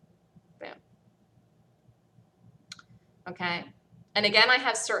 Boom. Okay. And again, I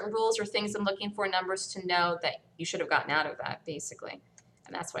have certain rules or things I'm looking for, numbers to know that you should have gotten out of that, basically.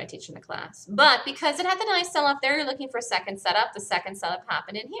 And that's what I teach in the class. But because it had the nice sell-off there, you're looking for a second setup. The second setup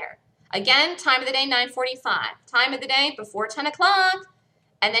happened in here. Again, time of the day, 9:45. Time of the day, before 10 o'clock.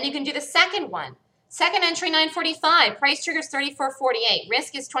 And then you can do the second one. Second entry, 9:45. Price trigger is 34.48.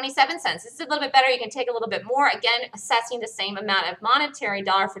 Risk is 27 cents. This is a little bit better. You can take a little bit more. Again, assessing the same amount of monetary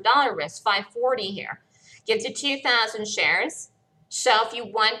dollar for dollar risk, 540 here. Gives you 2,000 shares. So if you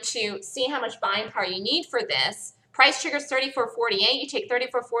want to see how much buying power you need for this, price trigger is 34.48. You take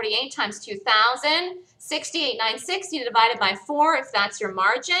 34.48 times 2,000, 68,960 divided by 4. If that's your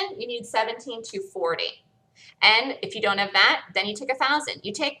margin, you need 17,240. And if you don't have that, then you take 1,000.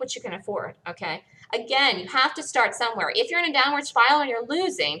 You take what you can afford, okay? Again, you have to start somewhere. If you're in a downward spiral and you're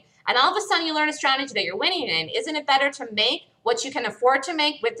losing, and all of a sudden you learn a strategy that you're winning in, isn't it better to make what you can afford to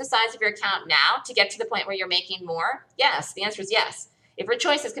make with the size of your account now to get to the point where you're making more? Yes, the answer is yes. If your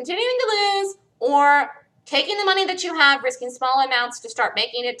choice is continuing to lose or taking the money that you have, risking small amounts to start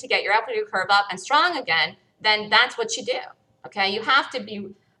making it to get your equity curve up and strong again, then that's what you do, okay? You have to be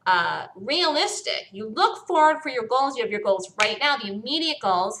realistic. You look forward for your goals. You have your goals right now, the immediate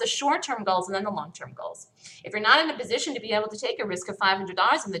goals, the short-term goals, and then the long-term goals. If you're not in a position to be able to take a risk of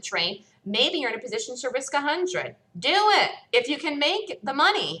 $500 in the trade, maybe you're in a position to risk 100. Do it. If you can make the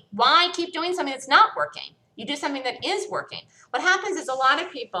money, why keep doing something that's not working? You do something that is working. What happens is a lot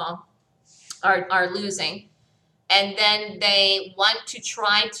of people are losing, and then they want to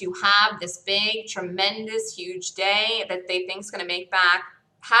try to have this big, tremendous, huge day that they think is going to make back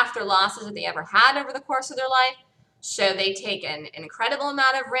half their losses that they ever had over the course of their life. So they take an incredible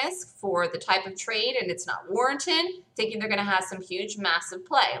amount of risk for the type of trade, and it's not warranted, thinking they're going to have some huge, massive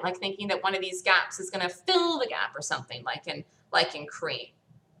play, like thinking that one of these gaps is going to fill the gap or something, like in cream.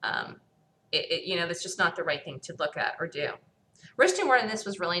 You know, that's just not the right thing to look at or do. Risk to reward in this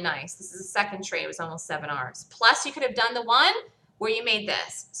was really nice. This is the second trade. It was almost 7 hours. Plus, you could have done the one where you made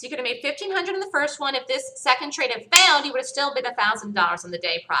this. So you could have made $1,500 in the first one. If this second trade had failed, you would have still been $1,000 on the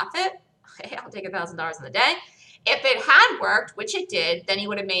day profit. Okay, I'll take $1,000 on the day. If it had worked, which it did, then you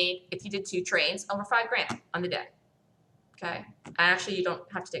would have made, if you did 2 trades, over $5,000 on the day. Okay, actually, you don't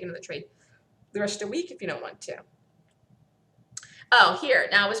have to take another trade the rest of the week if you don't want to. Oh, here,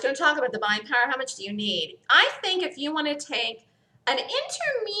 now I was going to talk about the buying power. How much do you need? I think if you want to take an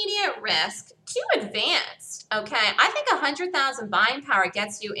intermediate risk to advanced, okay, I think 100,000 buying power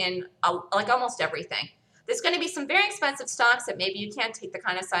gets you in like almost everything. There's going to be some very expensive stocks that maybe you can't take the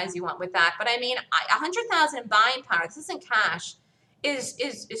kind of size you want with that. But I mean, 100,000 in buying power, this isn't cash, is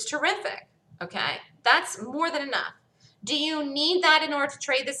terrific, okay? That's more than enough. Do you need that in order to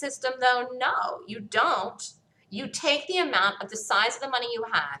trade the system, though? No, you don't. You take the amount of the size of the money you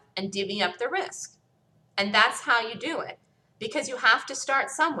have and divvy up the risk. And that's how you do it, because you have to start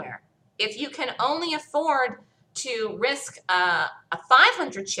somewhere. If you can only afford to risk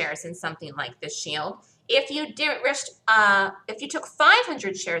 500 shares in something like this Shield, if you took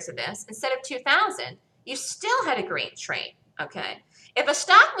 500 shares of this instead of 2,000, you still had a great trade, okay? If a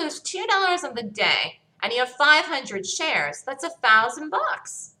stock moves $2 on the day and you have 500 shares, that's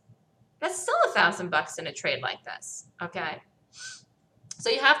 $1,000. That's still $1,000 in a trade like this, okay? So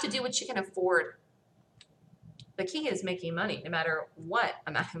you have to do what you can afford. The key is making money, no matter what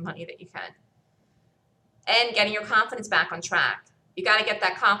amount of money that you can. And getting your confidence back on track. You got to get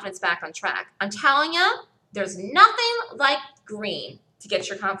that confidence back on track. I'm telling you, there's nothing like green to get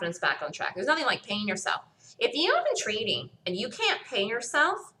your confidence back on track. There's nothing like paying yourself. If you have been trading and you can't pay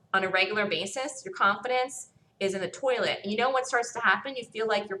yourself on a regular basis, your confidence is in the toilet. And you know what starts to happen? You feel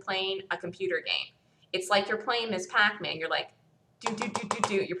like you're playing a computer game. It's like you're playing Miss Pac-Man. You're like,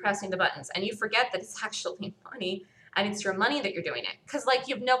 do. You're pressing the buttons. And you forget that it's actually money, and it's your money that you're doing it. Because like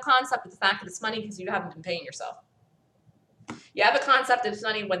you have no concept of the fact that it's money because you haven't been paying yourself. You have a concept of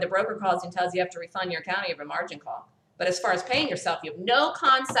money when the broker calls and tells you have to refund your account, you have a margin call. But as far as paying yourself, you have no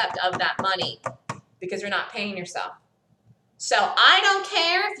concept of that money because you're not paying yourself. So I don't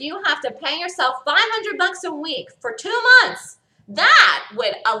care if you have to pay yourself $500 a week for 2 months. That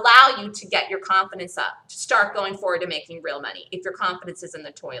would allow you to get your confidence up, to start going forward to making real money if your confidence is in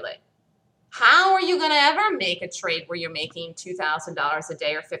the toilet. How are you going to ever make a trade where you're making $2,000 a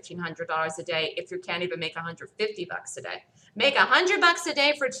day or $1,500 a day if you can't even make $150 a day? Make $100 a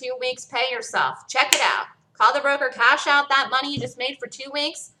day for 2 weeks, pay yourself. Check it out. Call the broker, cash out that money you just made for 2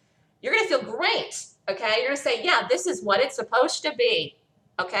 weeks. You're going to feel great, okay? You're going to say, yeah, this is what it's supposed to be,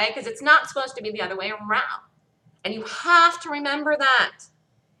 okay? Because it's not supposed to be the other way around. And you have to remember that.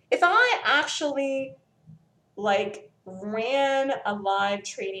 If I actually, like, ran a live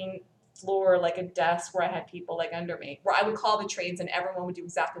trading floor, like a desk where I had people like under me, where I would call the trades and everyone would do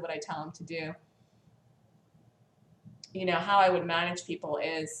exactly what I tell them to do. You know, how I would manage people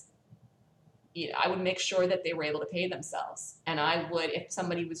is, you know, I would make sure that they were able to pay themselves. And I would, if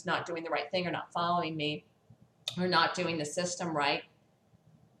somebody was not doing the right thing or not following me or not doing the system right,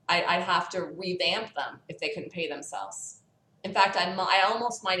 I'd have to revamp them if they couldn't pay themselves. In fact, I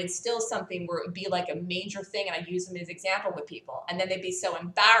almost might instill something where it would be like a major thing, and I'd use them as an example with people, and then they'd be so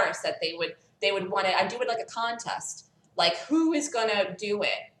embarrassed that they would want to. I do it like a contest, like who is gonna do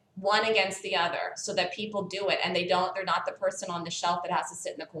it, one against the other, so that people do it, and they're not the person on the shelf that has to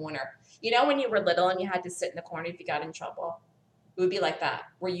sit in the corner. You know, when you were little and you had to sit in the corner if you got in trouble, it would be like that,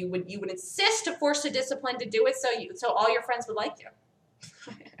 where you would insist to force the discipline to do it, so all your friends would like you.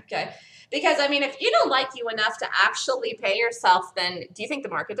 Okay. Because, I mean, if you don't like you enough to actually pay yourself, then do you think the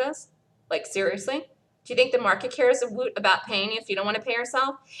market does? Like, seriously? Do you think the market cares a woot about paying you if you don't want to pay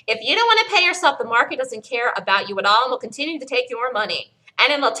yourself? If you don't want to pay yourself, the market doesn't care about you at all and will continue to take your money.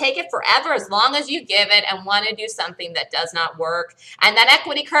 And it'll take it forever as long as you give it and want to do something that does not work. And that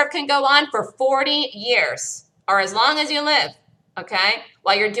equity curve can go on for 40 years or as long as you live, okay?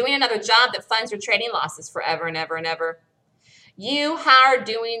 While you're doing another job that funds your trading losses forever and ever and ever. You are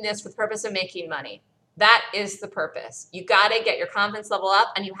doing this for the purpose of making money. That is the purpose. You got to get your confidence level up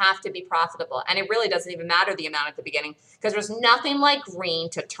and you have to be profitable. And it really doesn't even matter the amount at the beginning because there's nothing like green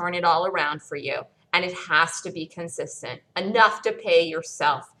to turn it all around for you. And it has to be consistent, enough to pay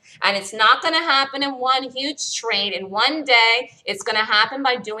yourself. And it's not going to happen in one huge trade in one day. It's going to happen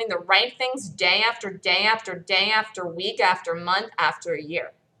by doing the right things day after day after day after week after month after a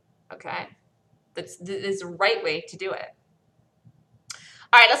year. Okay? That's the right way to do it.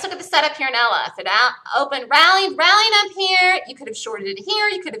 All right, let's look at the setup here in Ella. If it opened, rallying up here, you could have shorted it here,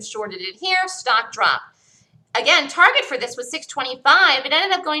 you could have shorted it here, stock drop. Again, target for this was $6.25. It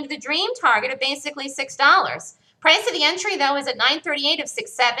ended up going to the dream target of basically $6. Price of the entry, though, is at $9.38 of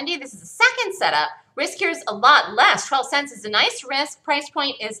 $6.70. This is the second setup. Risk here is a lot less. 12 cents is a nice risk. Price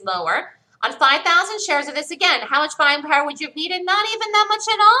point is lower. On 5,000 shares of this, again, how much buying power would you have needed? Not even that much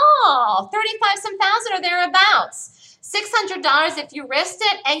at all. 35-some thousand or thereabouts. $600 if you risked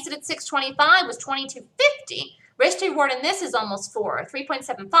it. Exit at $6.25 was $22.50. Risk to reward in this is almost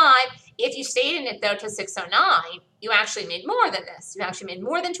 3.75. If you stayed in it, though, to $6.09, you actually made more than this. You actually made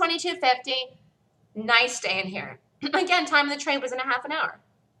more than $22.50. Nice day in here. Again, time of the trade was in a half an hour.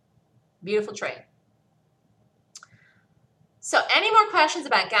 Beautiful trade. So any more questions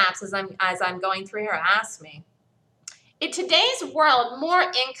about gaps as I'm going through here, ask me. In today's world, more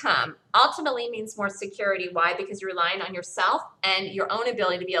income ultimately means more security. Why? Because you're relying on yourself and your own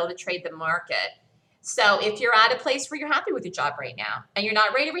ability to be able to trade the market. So if you're at a place where you're happy with your job right now and you're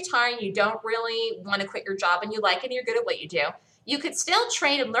not ready to retire and you don't really want to quit your job and you like it and you're good at what you do, you could still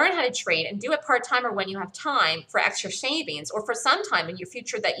trade and learn how to trade and do it part-time or when you have time for extra savings or for some time in your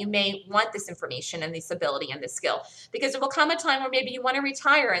future that you may want this information and this ability and this skill. Because there will come a time where maybe you want to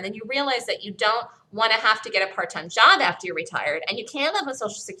retire and then you realize that you don't want to have to get a part-time job after you're retired and you can't live on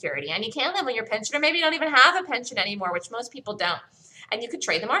Social Security and you can't live on your pension or maybe you don't even have a pension anymore, which most people don't. And you could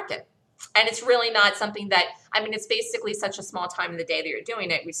trade the market. And it's really not something that, I mean, it's basically such a small time in the day that you're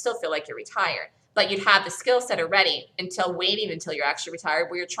doing it. We still feel like you're retired. But you'd have the skill set already waiting until you're actually retired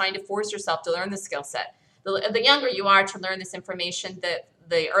where you're trying to force yourself to learn the skill set. The younger you are to learn this information,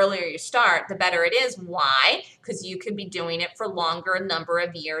 the earlier you start, the better it is. Why? Because you could be doing it for longer number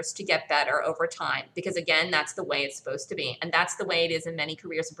of years to get better over time. Because again, that's the way it's supposed to be. And that's the way it is in many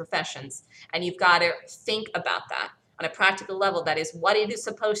careers and professions. And you've got to think about that on a practical level. That is what it is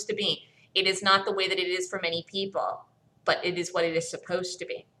supposed to be. It is not the way that it is for many people, but it is what it is supposed to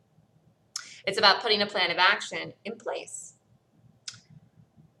be. It's about putting a plan of action in place.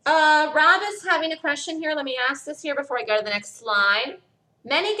 Rob is having a question here. Let me ask this here before I go to the next slide.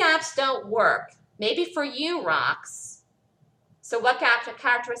 Many gaps don't work. Maybe for you, Rox. So what gap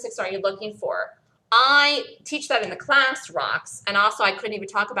characteristics are you looking for? I teach that in the class, Rox, and also I couldn't even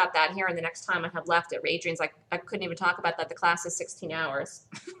talk about that here in the next time I have left at Adrian's. I couldn't even talk about that. The class is 16 hours.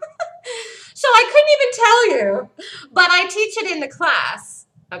 So I couldn't even tell you, but I teach it in the class,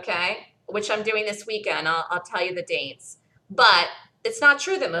 okay, which I'm doing this weekend. I'll tell you the dates. But it's not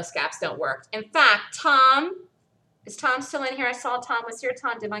true that most gaps don't work. In fact, is Tom still in here? I saw Tom was here.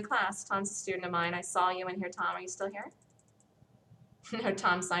 Tom did my class. Tom's a student of mine. I saw you in here, Tom. Are you still here? No,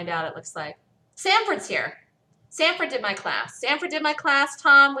 Tom signed out, it looks like. Sanford's here. Sanford did my class. Sanford did my class.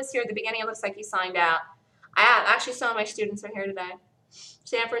 Tom was here at the beginning. It looks like he signed out. I have, actually, some of my students are here today.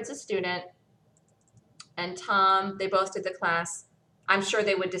 Sanford's a student. And Tom, they both did the class. I'm sure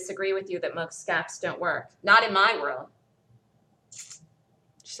they would disagree with you that most gaps don't work. Not in my world.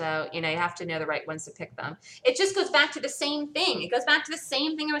 So, you have to know the right ones to pick them. It just goes back to the same thing. It goes back to the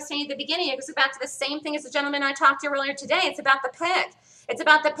same thing I was saying at the beginning. It goes back to the same thing as the gentleman I talked to earlier today. It's about the pick. It's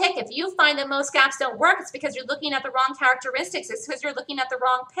about the pick. If you find that most gaps don't work, it's because you're looking at the wrong characteristics. It's because you're looking at the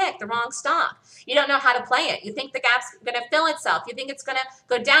wrong pick, the wrong stock. You don't know how to play it. You think the gap's going to fill itself. You think it's going to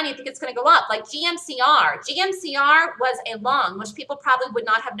go down. You think it's going to go up. Like GMCR. GMCR was a long, which people probably would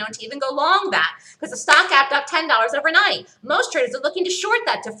not have known to even go long that because the stock gapped up $10 overnight. Most traders are looking to short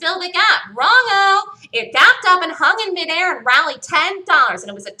that to fill the gap. Wrong-o. It gapped up and hung in midair and rallied $10. And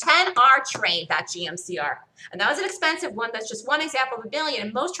it was a 10R trade, that GMCR. And that was an expensive one. That's just one example of a billion.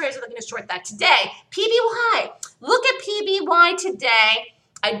 And most traders are looking to short that today. PBY. Look at PBY today.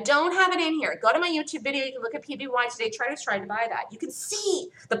 I don't have it in here. Go to my YouTube video. You can look at PBY today. Traders tried to buy that. You can see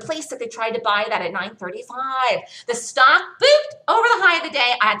the place that they tried to buy that at 935. The stock booped over the high of the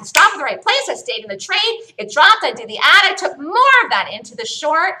day. I had to stop at the right place. I stayed in the trade. It dropped. I did the ad. I took more of that into the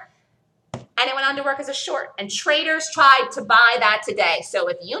short. And it went on to work as a short. And traders tried to buy that today. So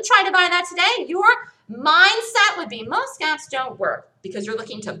if you try to buy that today, your mindset would be most gaps don't work because you're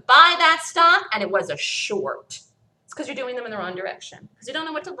looking to buy that stock and it was a short. It's because you're doing them in the wrong direction because you don't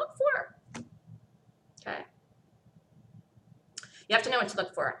know what to look for. Okay. You have to know what to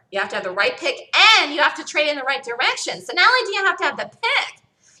look for. You have to have the right pick and you have to trade in the right direction. So not only do you have to have the pick,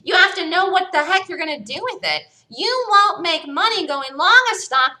 you have to know what the heck you're going to do with it. You won't make money going long a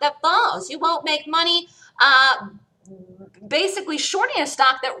stock that falls. You won't make money basically shorting a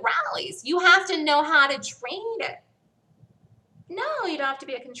stock that rallies. You have to know how to trade it. No, you don't have to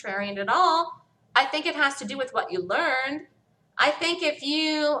be a contrarian at all. I think it has to do with what you learned. I think if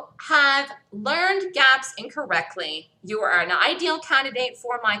you have learned gaps incorrectly, you are an ideal candidate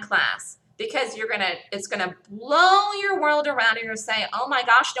for my class because it's gonna blow your world around and you're gonna say, oh my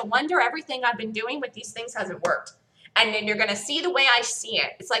gosh, no wonder everything I've been doing with these things hasn't worked. And then you're gonna see the way I see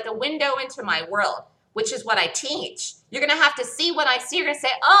it. It's like a window into my world, which is what I teach. You're gonna have to see what I see. You're gonna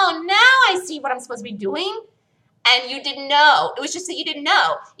say, oh, now I see what I'm supposed to be doing. And you didn't know. It was just that you didn't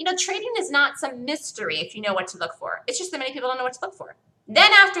know. Trading is not some mystery if you know what to look for. It's just that many people don't know what to look for.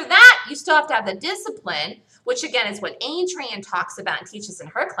 Then after that, you still have to have the discipline, which again is what Adrienne talks about and teaches in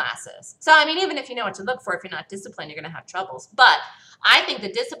her classes. So, even if you know what to look for, if you're not disciplined, you're gonna have troubles. But I think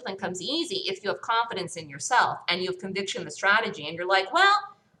the discipline comes easy if you have confidence in yourself and you have conviction in the strategy and you're like, well,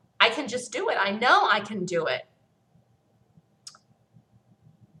 I can just do it. I know I can do it.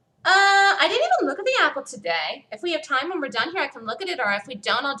 I didn't even look at the apple today. If we have time when we're done here, I can look at it. Or if we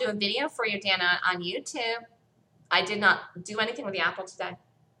don't, I'll do a video for you, Dana, on YouTube. I did not do anything with the apple today,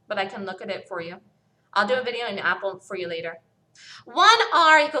 but I can look at it for you. I'll do a video on the apple for you later.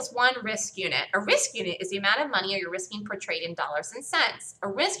 1R equals 1 risk unit. A risk unit is the amount of money you're risking per trade in dollars and cents. A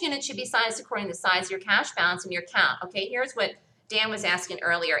risk unit should be sized according to the size of your cash balance in your account. Okay, here's what Dan was asking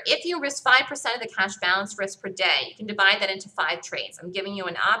earlier. If you risk 5% of the cash balance risk per day, you can divide that into 5 trades. I'm giving you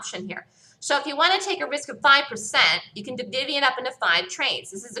an option here. So if you want to take a risk of 5%, you can divvy it up into 5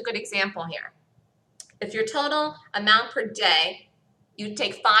 trades. This is a good example here. If your total amount per day, you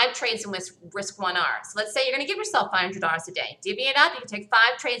take 5 trades and risk 1R. So let's say you're going to give yourself $500 a day. Divvy it up, you can take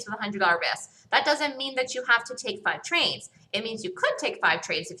 5 trades with a $100 risk. That doesn't mean that you have to take 5 trades. It means you could take 5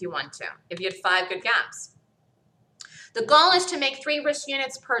 trades if you want to, if you had 5 good gaps. The goal is to make 3 risk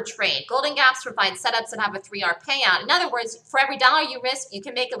units per trade. Golden gaps provide setups that have a 3R payout. In other words, for every dollar you risk, you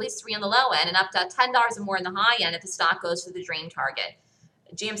can make at least 3 on the low end and up to $10 or more in the high end if the stock goes to the dream target.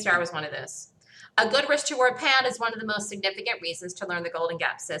 GMSTAR was one of those. A good risk to reward payout is one of the most significant reasons to learn the golden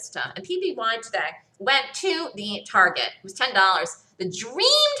gap system. And PBY today went to the target. It was $10. The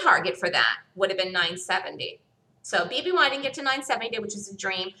dream target for that would have been $9.70. So BBY didn't get to 970, which is a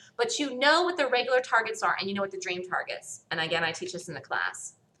dream, but you know what the regular targets are and you know what the dream targets. And again, I teach this in the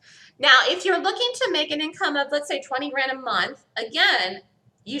class. Now, if you're looking to make an income of, let's say, 20 grand a month, again,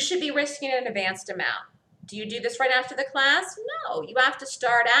 you should be risking an advanced amount. Do you do this right after the class? No, you have to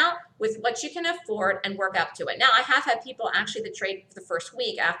start out with what you can afford and work up to it. Now, I have had people actually that trade for the first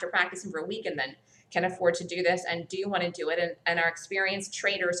week after practicing for a week and then can afford to do this and do want to do it and are experienced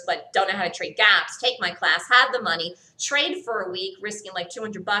traders but don't know how to trade gaps. Take my class, have the money, trade for a week, risking like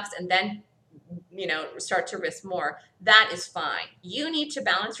 $200 and then start to risk more, that is fine. You need to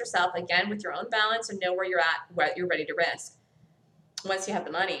balance yourself again with your own balance and know where you're at, what you're ready to risk once you have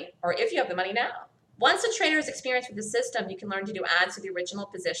the money, or if you have the money now. Once a trader is experienced with the system, you can learn to do ads to the original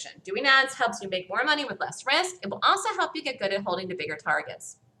position. Doing ads helps you make more money with less risk. It will also help you get good at holding to bigger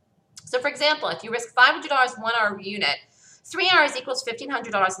targets. So for example, if you risk $500 1 hour unit, 3 hours equals $1,500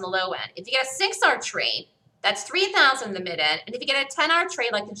 in the low end. If you get a 6-hour trade, that's $3,000 in the mid end. And if you get a 10-hour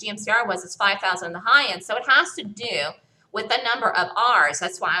trade like the GMCR was, it's $5,000 in the high end. So it has to do with the number of R's.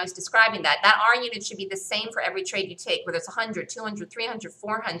 That's why I was describing that. That R unit should be the same for every trade you take, whether it's 100, 200, 300,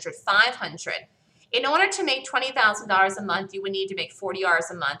 400, 500. In order to make $20,000 a month, you would need to make 40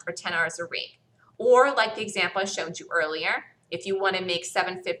 hours a month or 10 hours a week. Or like the example I showed you earlier, if you want to make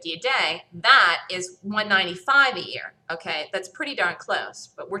 $750 a day, that is $195 a year. Okay, that's pretty darn close.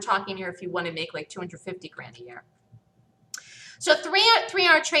 But we're talking here if you want to make like 250 grand a year. So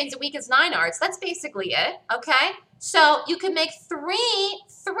 3-hour trades a week is 9 hours. That's basically it. Okay, so you can make three.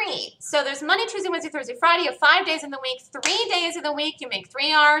 So there's Monday, Tuesday, Wednesday, Thursday, Friday. You have 5 days in the week. 3 days in the week, you make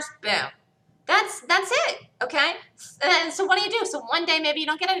 3 hours. Boom. That's it. Okay. And so what do? So one day maybe you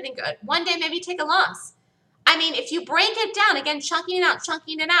don't get anything good. One day maybe you take a loss. I mean, if you break it down, again, chunking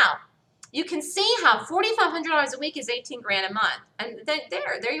it out, you can see how $4,500 a week is 18 grand a month. And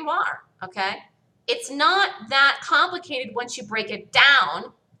there you are, okay? It's not that complicated once you break it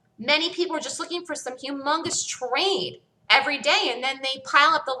down. Many people are just looking for some humongous trade every day, and then they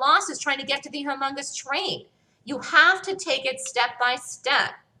pile up the losses trying to get to the humongous trade. You have to take it step by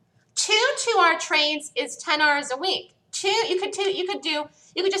step. 2 2-hour trades is 10 hours a week. You could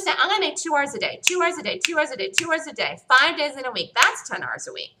just say, I'm going to make 2 hours a day, 2 hours a day, 2 hours a day, 2 hours a day, 5 days in a week. That's 10 hours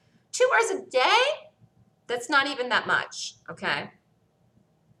a week. 2 hours a day? That's not even that much, okay?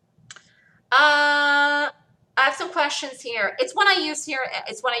 I have some questions here. It's what I use here.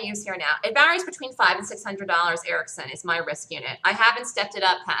 It's what I use here now. It varies between $500 and $600. Ericsson is my risk unit. I haven't stepped it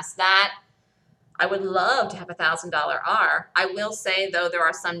up past that. I would love to have a $1,000 R. I will say, though, there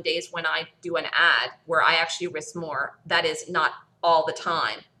are some days when I do an ad where I actually risk more. That is not all the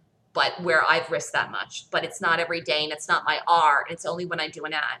time, but where I've risked that much. But it's not every day, and it's not my R. It's only when I do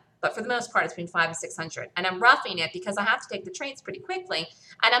an ad. But for the most part, it's between $500 and $600. And I'm roughing it because I have to take the trades pretty quickly.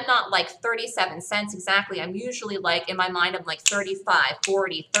 And I'm not like 37 cents exactly. I'm usually like, in my mind, I'm like 35,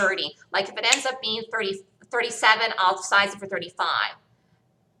 40, 30. Like if it ends up being 37, I'll size it for 35.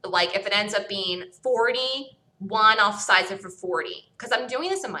 Like if it ends up being 41, I'll size it for 40. Because I'm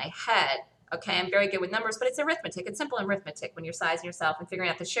doing this in my head. Okay, I'm very good with numbers, but it's arithmetic. It's simple arithmetic when you're sizing yourself and figuring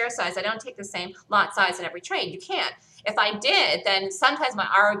out the share size. I don't take the same lot size in every trade. You can't. If I did, then sometimes my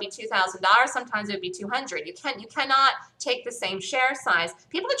R would be $2,000. Sometimes it would be $200. You cannot take the same share size.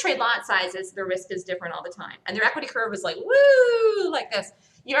 People that trade lot sizes, their risk is different all the time, and their equity curve is like woo, like this.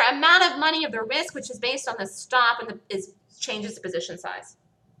 Your amount of money of the risk, which is based on the stop, and changes the position size.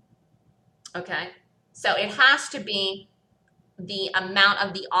 Okay, so it has to be the amount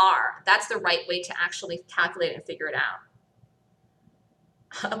of the R. That's the right way to actually calculate it and figure it out.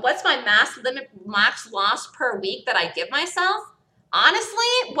 What's my max loss per week that I give myself?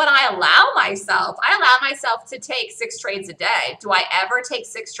 Honestly, what I allow myself to take 6 trades a day. Do I ever take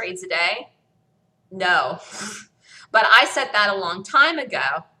 6 trades a day? No. But I set that a long time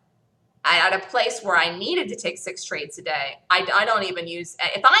ago at a place where I needed to take 6 trades a day. I don't even use,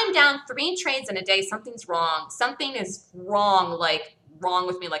 if I'm down 3 trades in a day, something's wrong. Something is wrong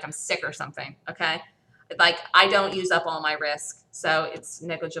with me, like I'm sick or something, okay? Like I don't use up all my risk. So it's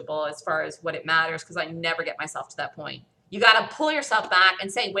negligible as far as what it matters because I never get myself to that point. You got to pull yourself back and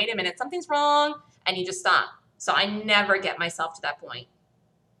say, wait a minute, something's wrong, and you just stop. So I never get myself to that point.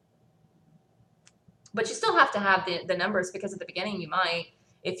 But you still have to have the numbers because at the beginning you might.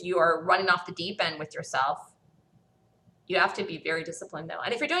 If you are running off the deep end with yourself, you have to be very disciplined though.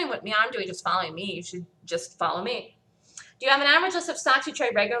 And if you're doing what I'm doing, just following me, you should just follow me. Do you have an average list of stocks you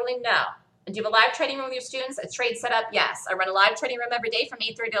trade regularly? No. Do you have a live trading room with your students? A trade setup? Yes. I run a live trading room every day from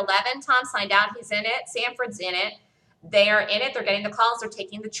 8:30 to 11. Tom signed out. He's in it. Sanford's in it. They are in it. They're getting the calls. They're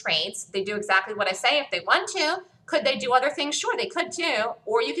taking the trades. They do exactly what I say if they want to. Could they do other things? Sure, they could too.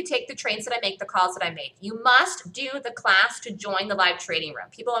 Or you could take the trades that I make, the calls that I make. You must do the class to join the live trading room.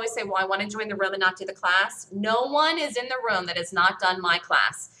 People always say, well, I want to join the room and not do the class. No one is in the room that has not done my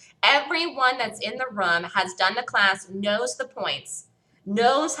class. Everyone that's in the room has done the class, knows the points,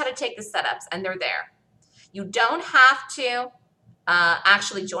 knows how to take the setups, and they're there. You don't have to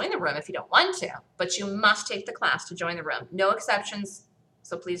actually join the room if you don't want to, but you must take the class to join the room. No exceptions,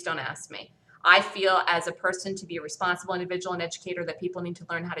 so please don't ask me. I feel as a person to be a responsible individual and educator that people need to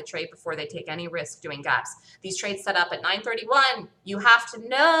learn how to trade before they take any risk doing gaps. These trades set up at 9:31. You have to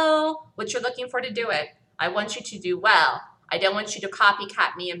know what you're looking for to do it. I want you to do well. I don't want you to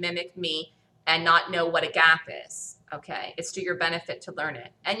copycat me and mimic me and not know what a gap is. Okay, it's to your benefit to learn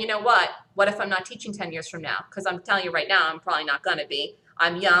it. And you know what? What if I'm not teaching 10 years from now? Because I'm telling you right now, I'm probably not going to be.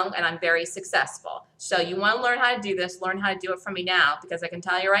 I'm young and I'm very successful. So you want to learn how to do this, learn how to do it from me now, because I can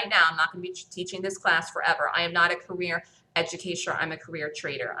tell you right now, I'm not going to be teaching this class forever. I am not a career educator. I'm a career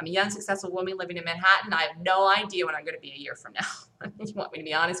trader. I'm a young, successful woman living in Manhattan. I have no idea what I'm going to be a year from now. You want me to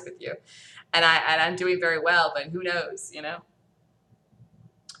be honest with you. And I'm doing very well, but who knows, you know?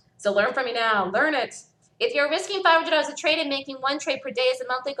 So learn from me now. Learn it. If you're risking $500 a trade and making one trade per day, is a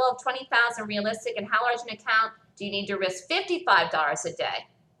monthly goal of $20,000 realistic? And how large an account do you need to risk $55 a day?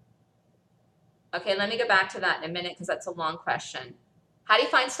 Okay, let me go back to that in a minute because that's a long question. How do you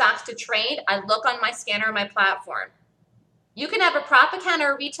find stocks to trade? I look on my scanner and my platform. You can have a prop account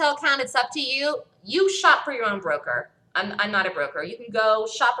or a retail account. It's up to you. You shop for your own broker. I'm not a broker. You can go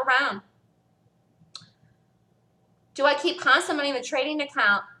shop around. Do I keep constant money in the trading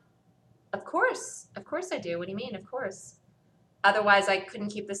account? Of course I do. What do you mean? Of course. Otherwise, I couldn't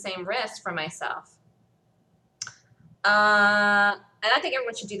keep the same risk for myself. And I think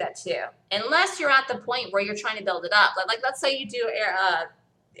everyone should do that too, unless you're at the point where you're trying to build it up. Like let's say you do.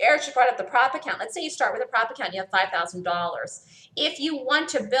 Eric just brought up the prop account. Let's say you start with a prop account. You have $5,000. If you want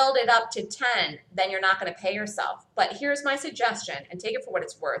to build it up to 10, then you're not going to pay yourself. But here's my suggestion, and take it for what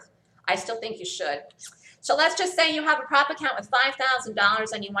it's worth. I still think you should. So let's just say you have a prop account with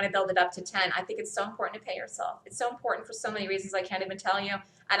 $5,000 and you want to build it up to 10. I think it's so important to pay yourself. It's so important for so many reasons I can't even tell you.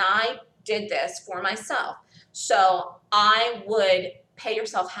 And I did this for myself. So I would pay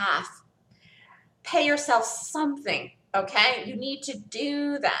yourself half. Pay yourself something, okay? You need to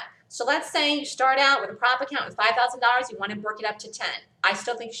do that. So let's say you start out with a prop account with $5,000. You want to work it up to 10. I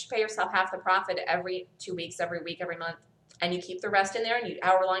still think you should pay yourself half the profit every 2 weeks, every week, every month. And you keep the rest in there, and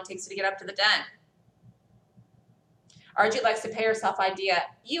however long it takes you to get up to the 10. RG likes to pay herself idea.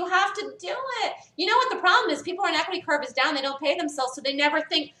 You have to do it. You know what the problem is? People on equity curve is down. They don't pay themselves, so they never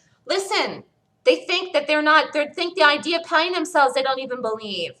think. Listen, they think that they think the idea of paying themselves, they don't even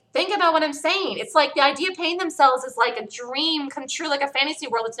believe. Think about what I'm saying. It's like the idea of paying themselves is like a dream come true, like a fantasy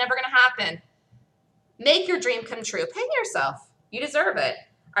world. It's never going to happen. Make your dream come true. Pay yourself. You deserve it.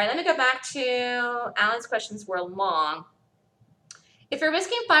 All right, let me go back to Alan's questions were long. If you're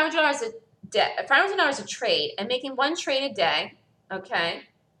risking $500 a trade and making one trade a day, okay,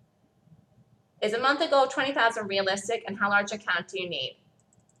 is a monthly goal of $20,000 realistic, and how large account do you need?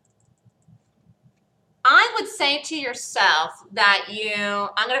 I would say to yourself that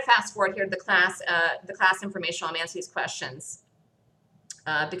I'm going to fast forward here to the class information. I'm answering these questions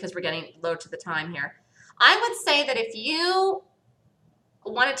because we're getting low to the time here. I would say that if you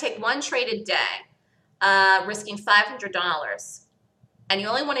want to take one trade a day, risking $500, and you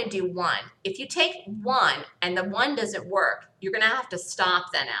only want to do one, if you take one and the one doesn't work, you're going to have to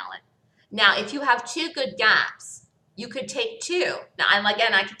stop then, Alan. Now, if you have two good gaps, you could take two. Now,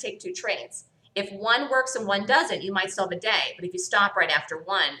 I could take two trades. If one works and one doesn't, you might still have a day. But if you stop right after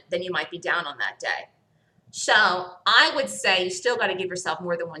one, then you might be down on that day. So I would say you still got to give yourself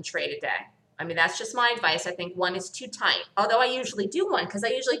more than one trade a day. I mean, that's just my advice. I think one is too tight. Although I usually do one because I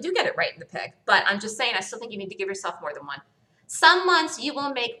usually do get it right in the pick. But I'm just saying I still think you need to give yourself more than one. Some months you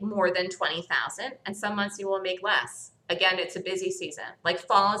will make more than 20,000 and some months you will make less. Again, it's a busy season. Like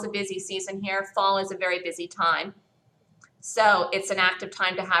fall is a busy season here. Fall is a very busy time. So it's an active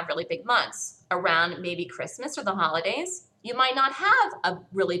time to have really big months. Around maybe Christmas or the holidays, you might not have a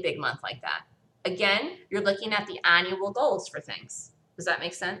really big month like that. Again, you're looking at the annual goals for things. Does that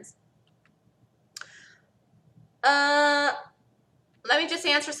make sense? Let me just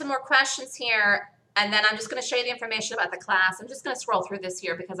answer some more questions here, and then I'm just going to show you the information about the class. I'm just going to scroll through this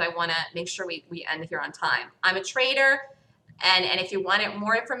here because I want to make sure we end here on time. I'm a trader, and if you want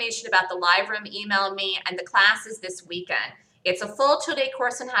more information about the live room, email me, and the class is this weekend. It's a full 2-day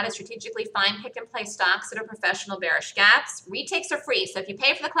course on how to strategically find, pick, and play stocks that are professional bearish gaps. Retakes are free, so if you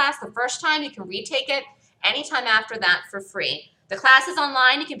pay for the class the first time, you can retake it anytime after that for free. The class is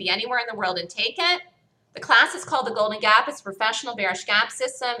online. You can be anywhere in the world and take it. The class is called the Golden Gap. It's a professional bearish gap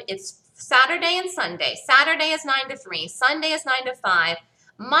system. It's Saturday and Sunday. Saturday is 9 to 3. Sunday is 9 to 5.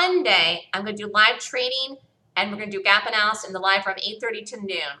 Monday, I'm going to do live trading, and we're going to do gap analysis in the live room 8:30 to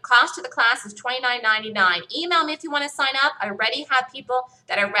noon. Cost of the class is $29.99. Email me if you want to sign up. I already have people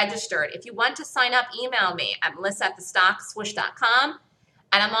that are registered. If you want to sign up, email me at melissa@thestockswoosh.com.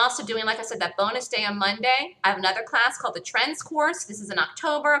 And I'm also doing, like I said, that bonus day on Monday. I have another class called the Trends course. This is in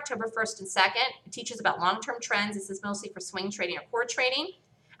October 1st and 2nd. It teaches about long-term trends. This is mostly for swing trading or core trading.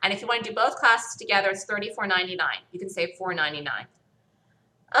 And if you want to do both classes together, it's $34.99. You can save $4.99.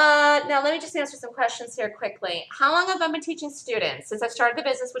 Now let me just answer some questions here quickly. How long have I been teaching students? Since I started the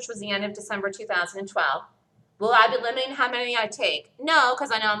business, which was the end of December 2012. Will I be limiting how many I take? No,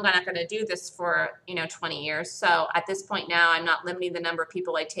 because I know I'm not going to do this for 20 years. So at this point now, I'm not limiting the number of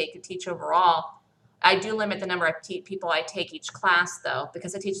people I take to teach overall. I do limit the number of people I take each class, though,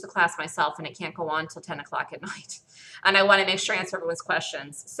 because I teach the class myself and it can't go on until 10 o'clock at night. And I want to make sure I answer everyone's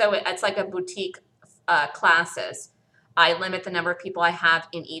questions. So it's like a boutique classes. I limit the number of people I have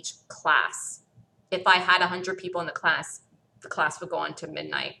in each class. If I had 100 people in the class would go on to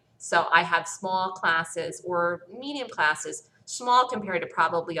midnight. So I have small classes or medium classes, small compared to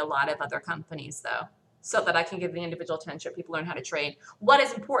probably a lot of other companies, though, so that I can give the individual attention. People learn how to trade. What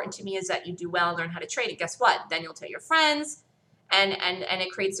is important to me is that you do well and learn how to trade. And guess what? Then you'll tell your friends, and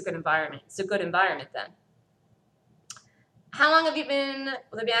it creates a good environment. It's a good environment then. How long have you been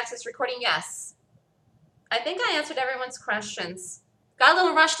with the Access recording? Yes. I think I answered everyone's questions. Got a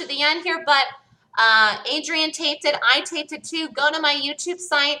little rushed at the end here, but Adrian taped it. I taped it too. Go to my YouTube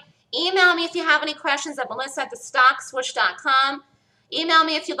site. Email me if you have any questions at melissa@thestockswoosh.com. Email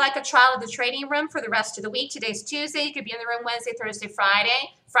me if you'd like a trial of the trading room for the rest of the week. Today's Tuesday. You could be in the room Wednesday, Thursday,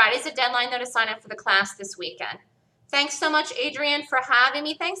 Friday. Friday's a deadline, though, to sign up for the class this weekend. Thanks so much, Adrian, for having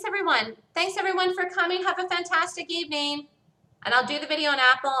me. Thanks, everyone. Thanks, everyone, for coming. Have a fantastic evening. And I'll do the video on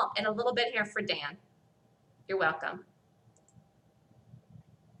Apple in a little bit here for Dan. You're welcome.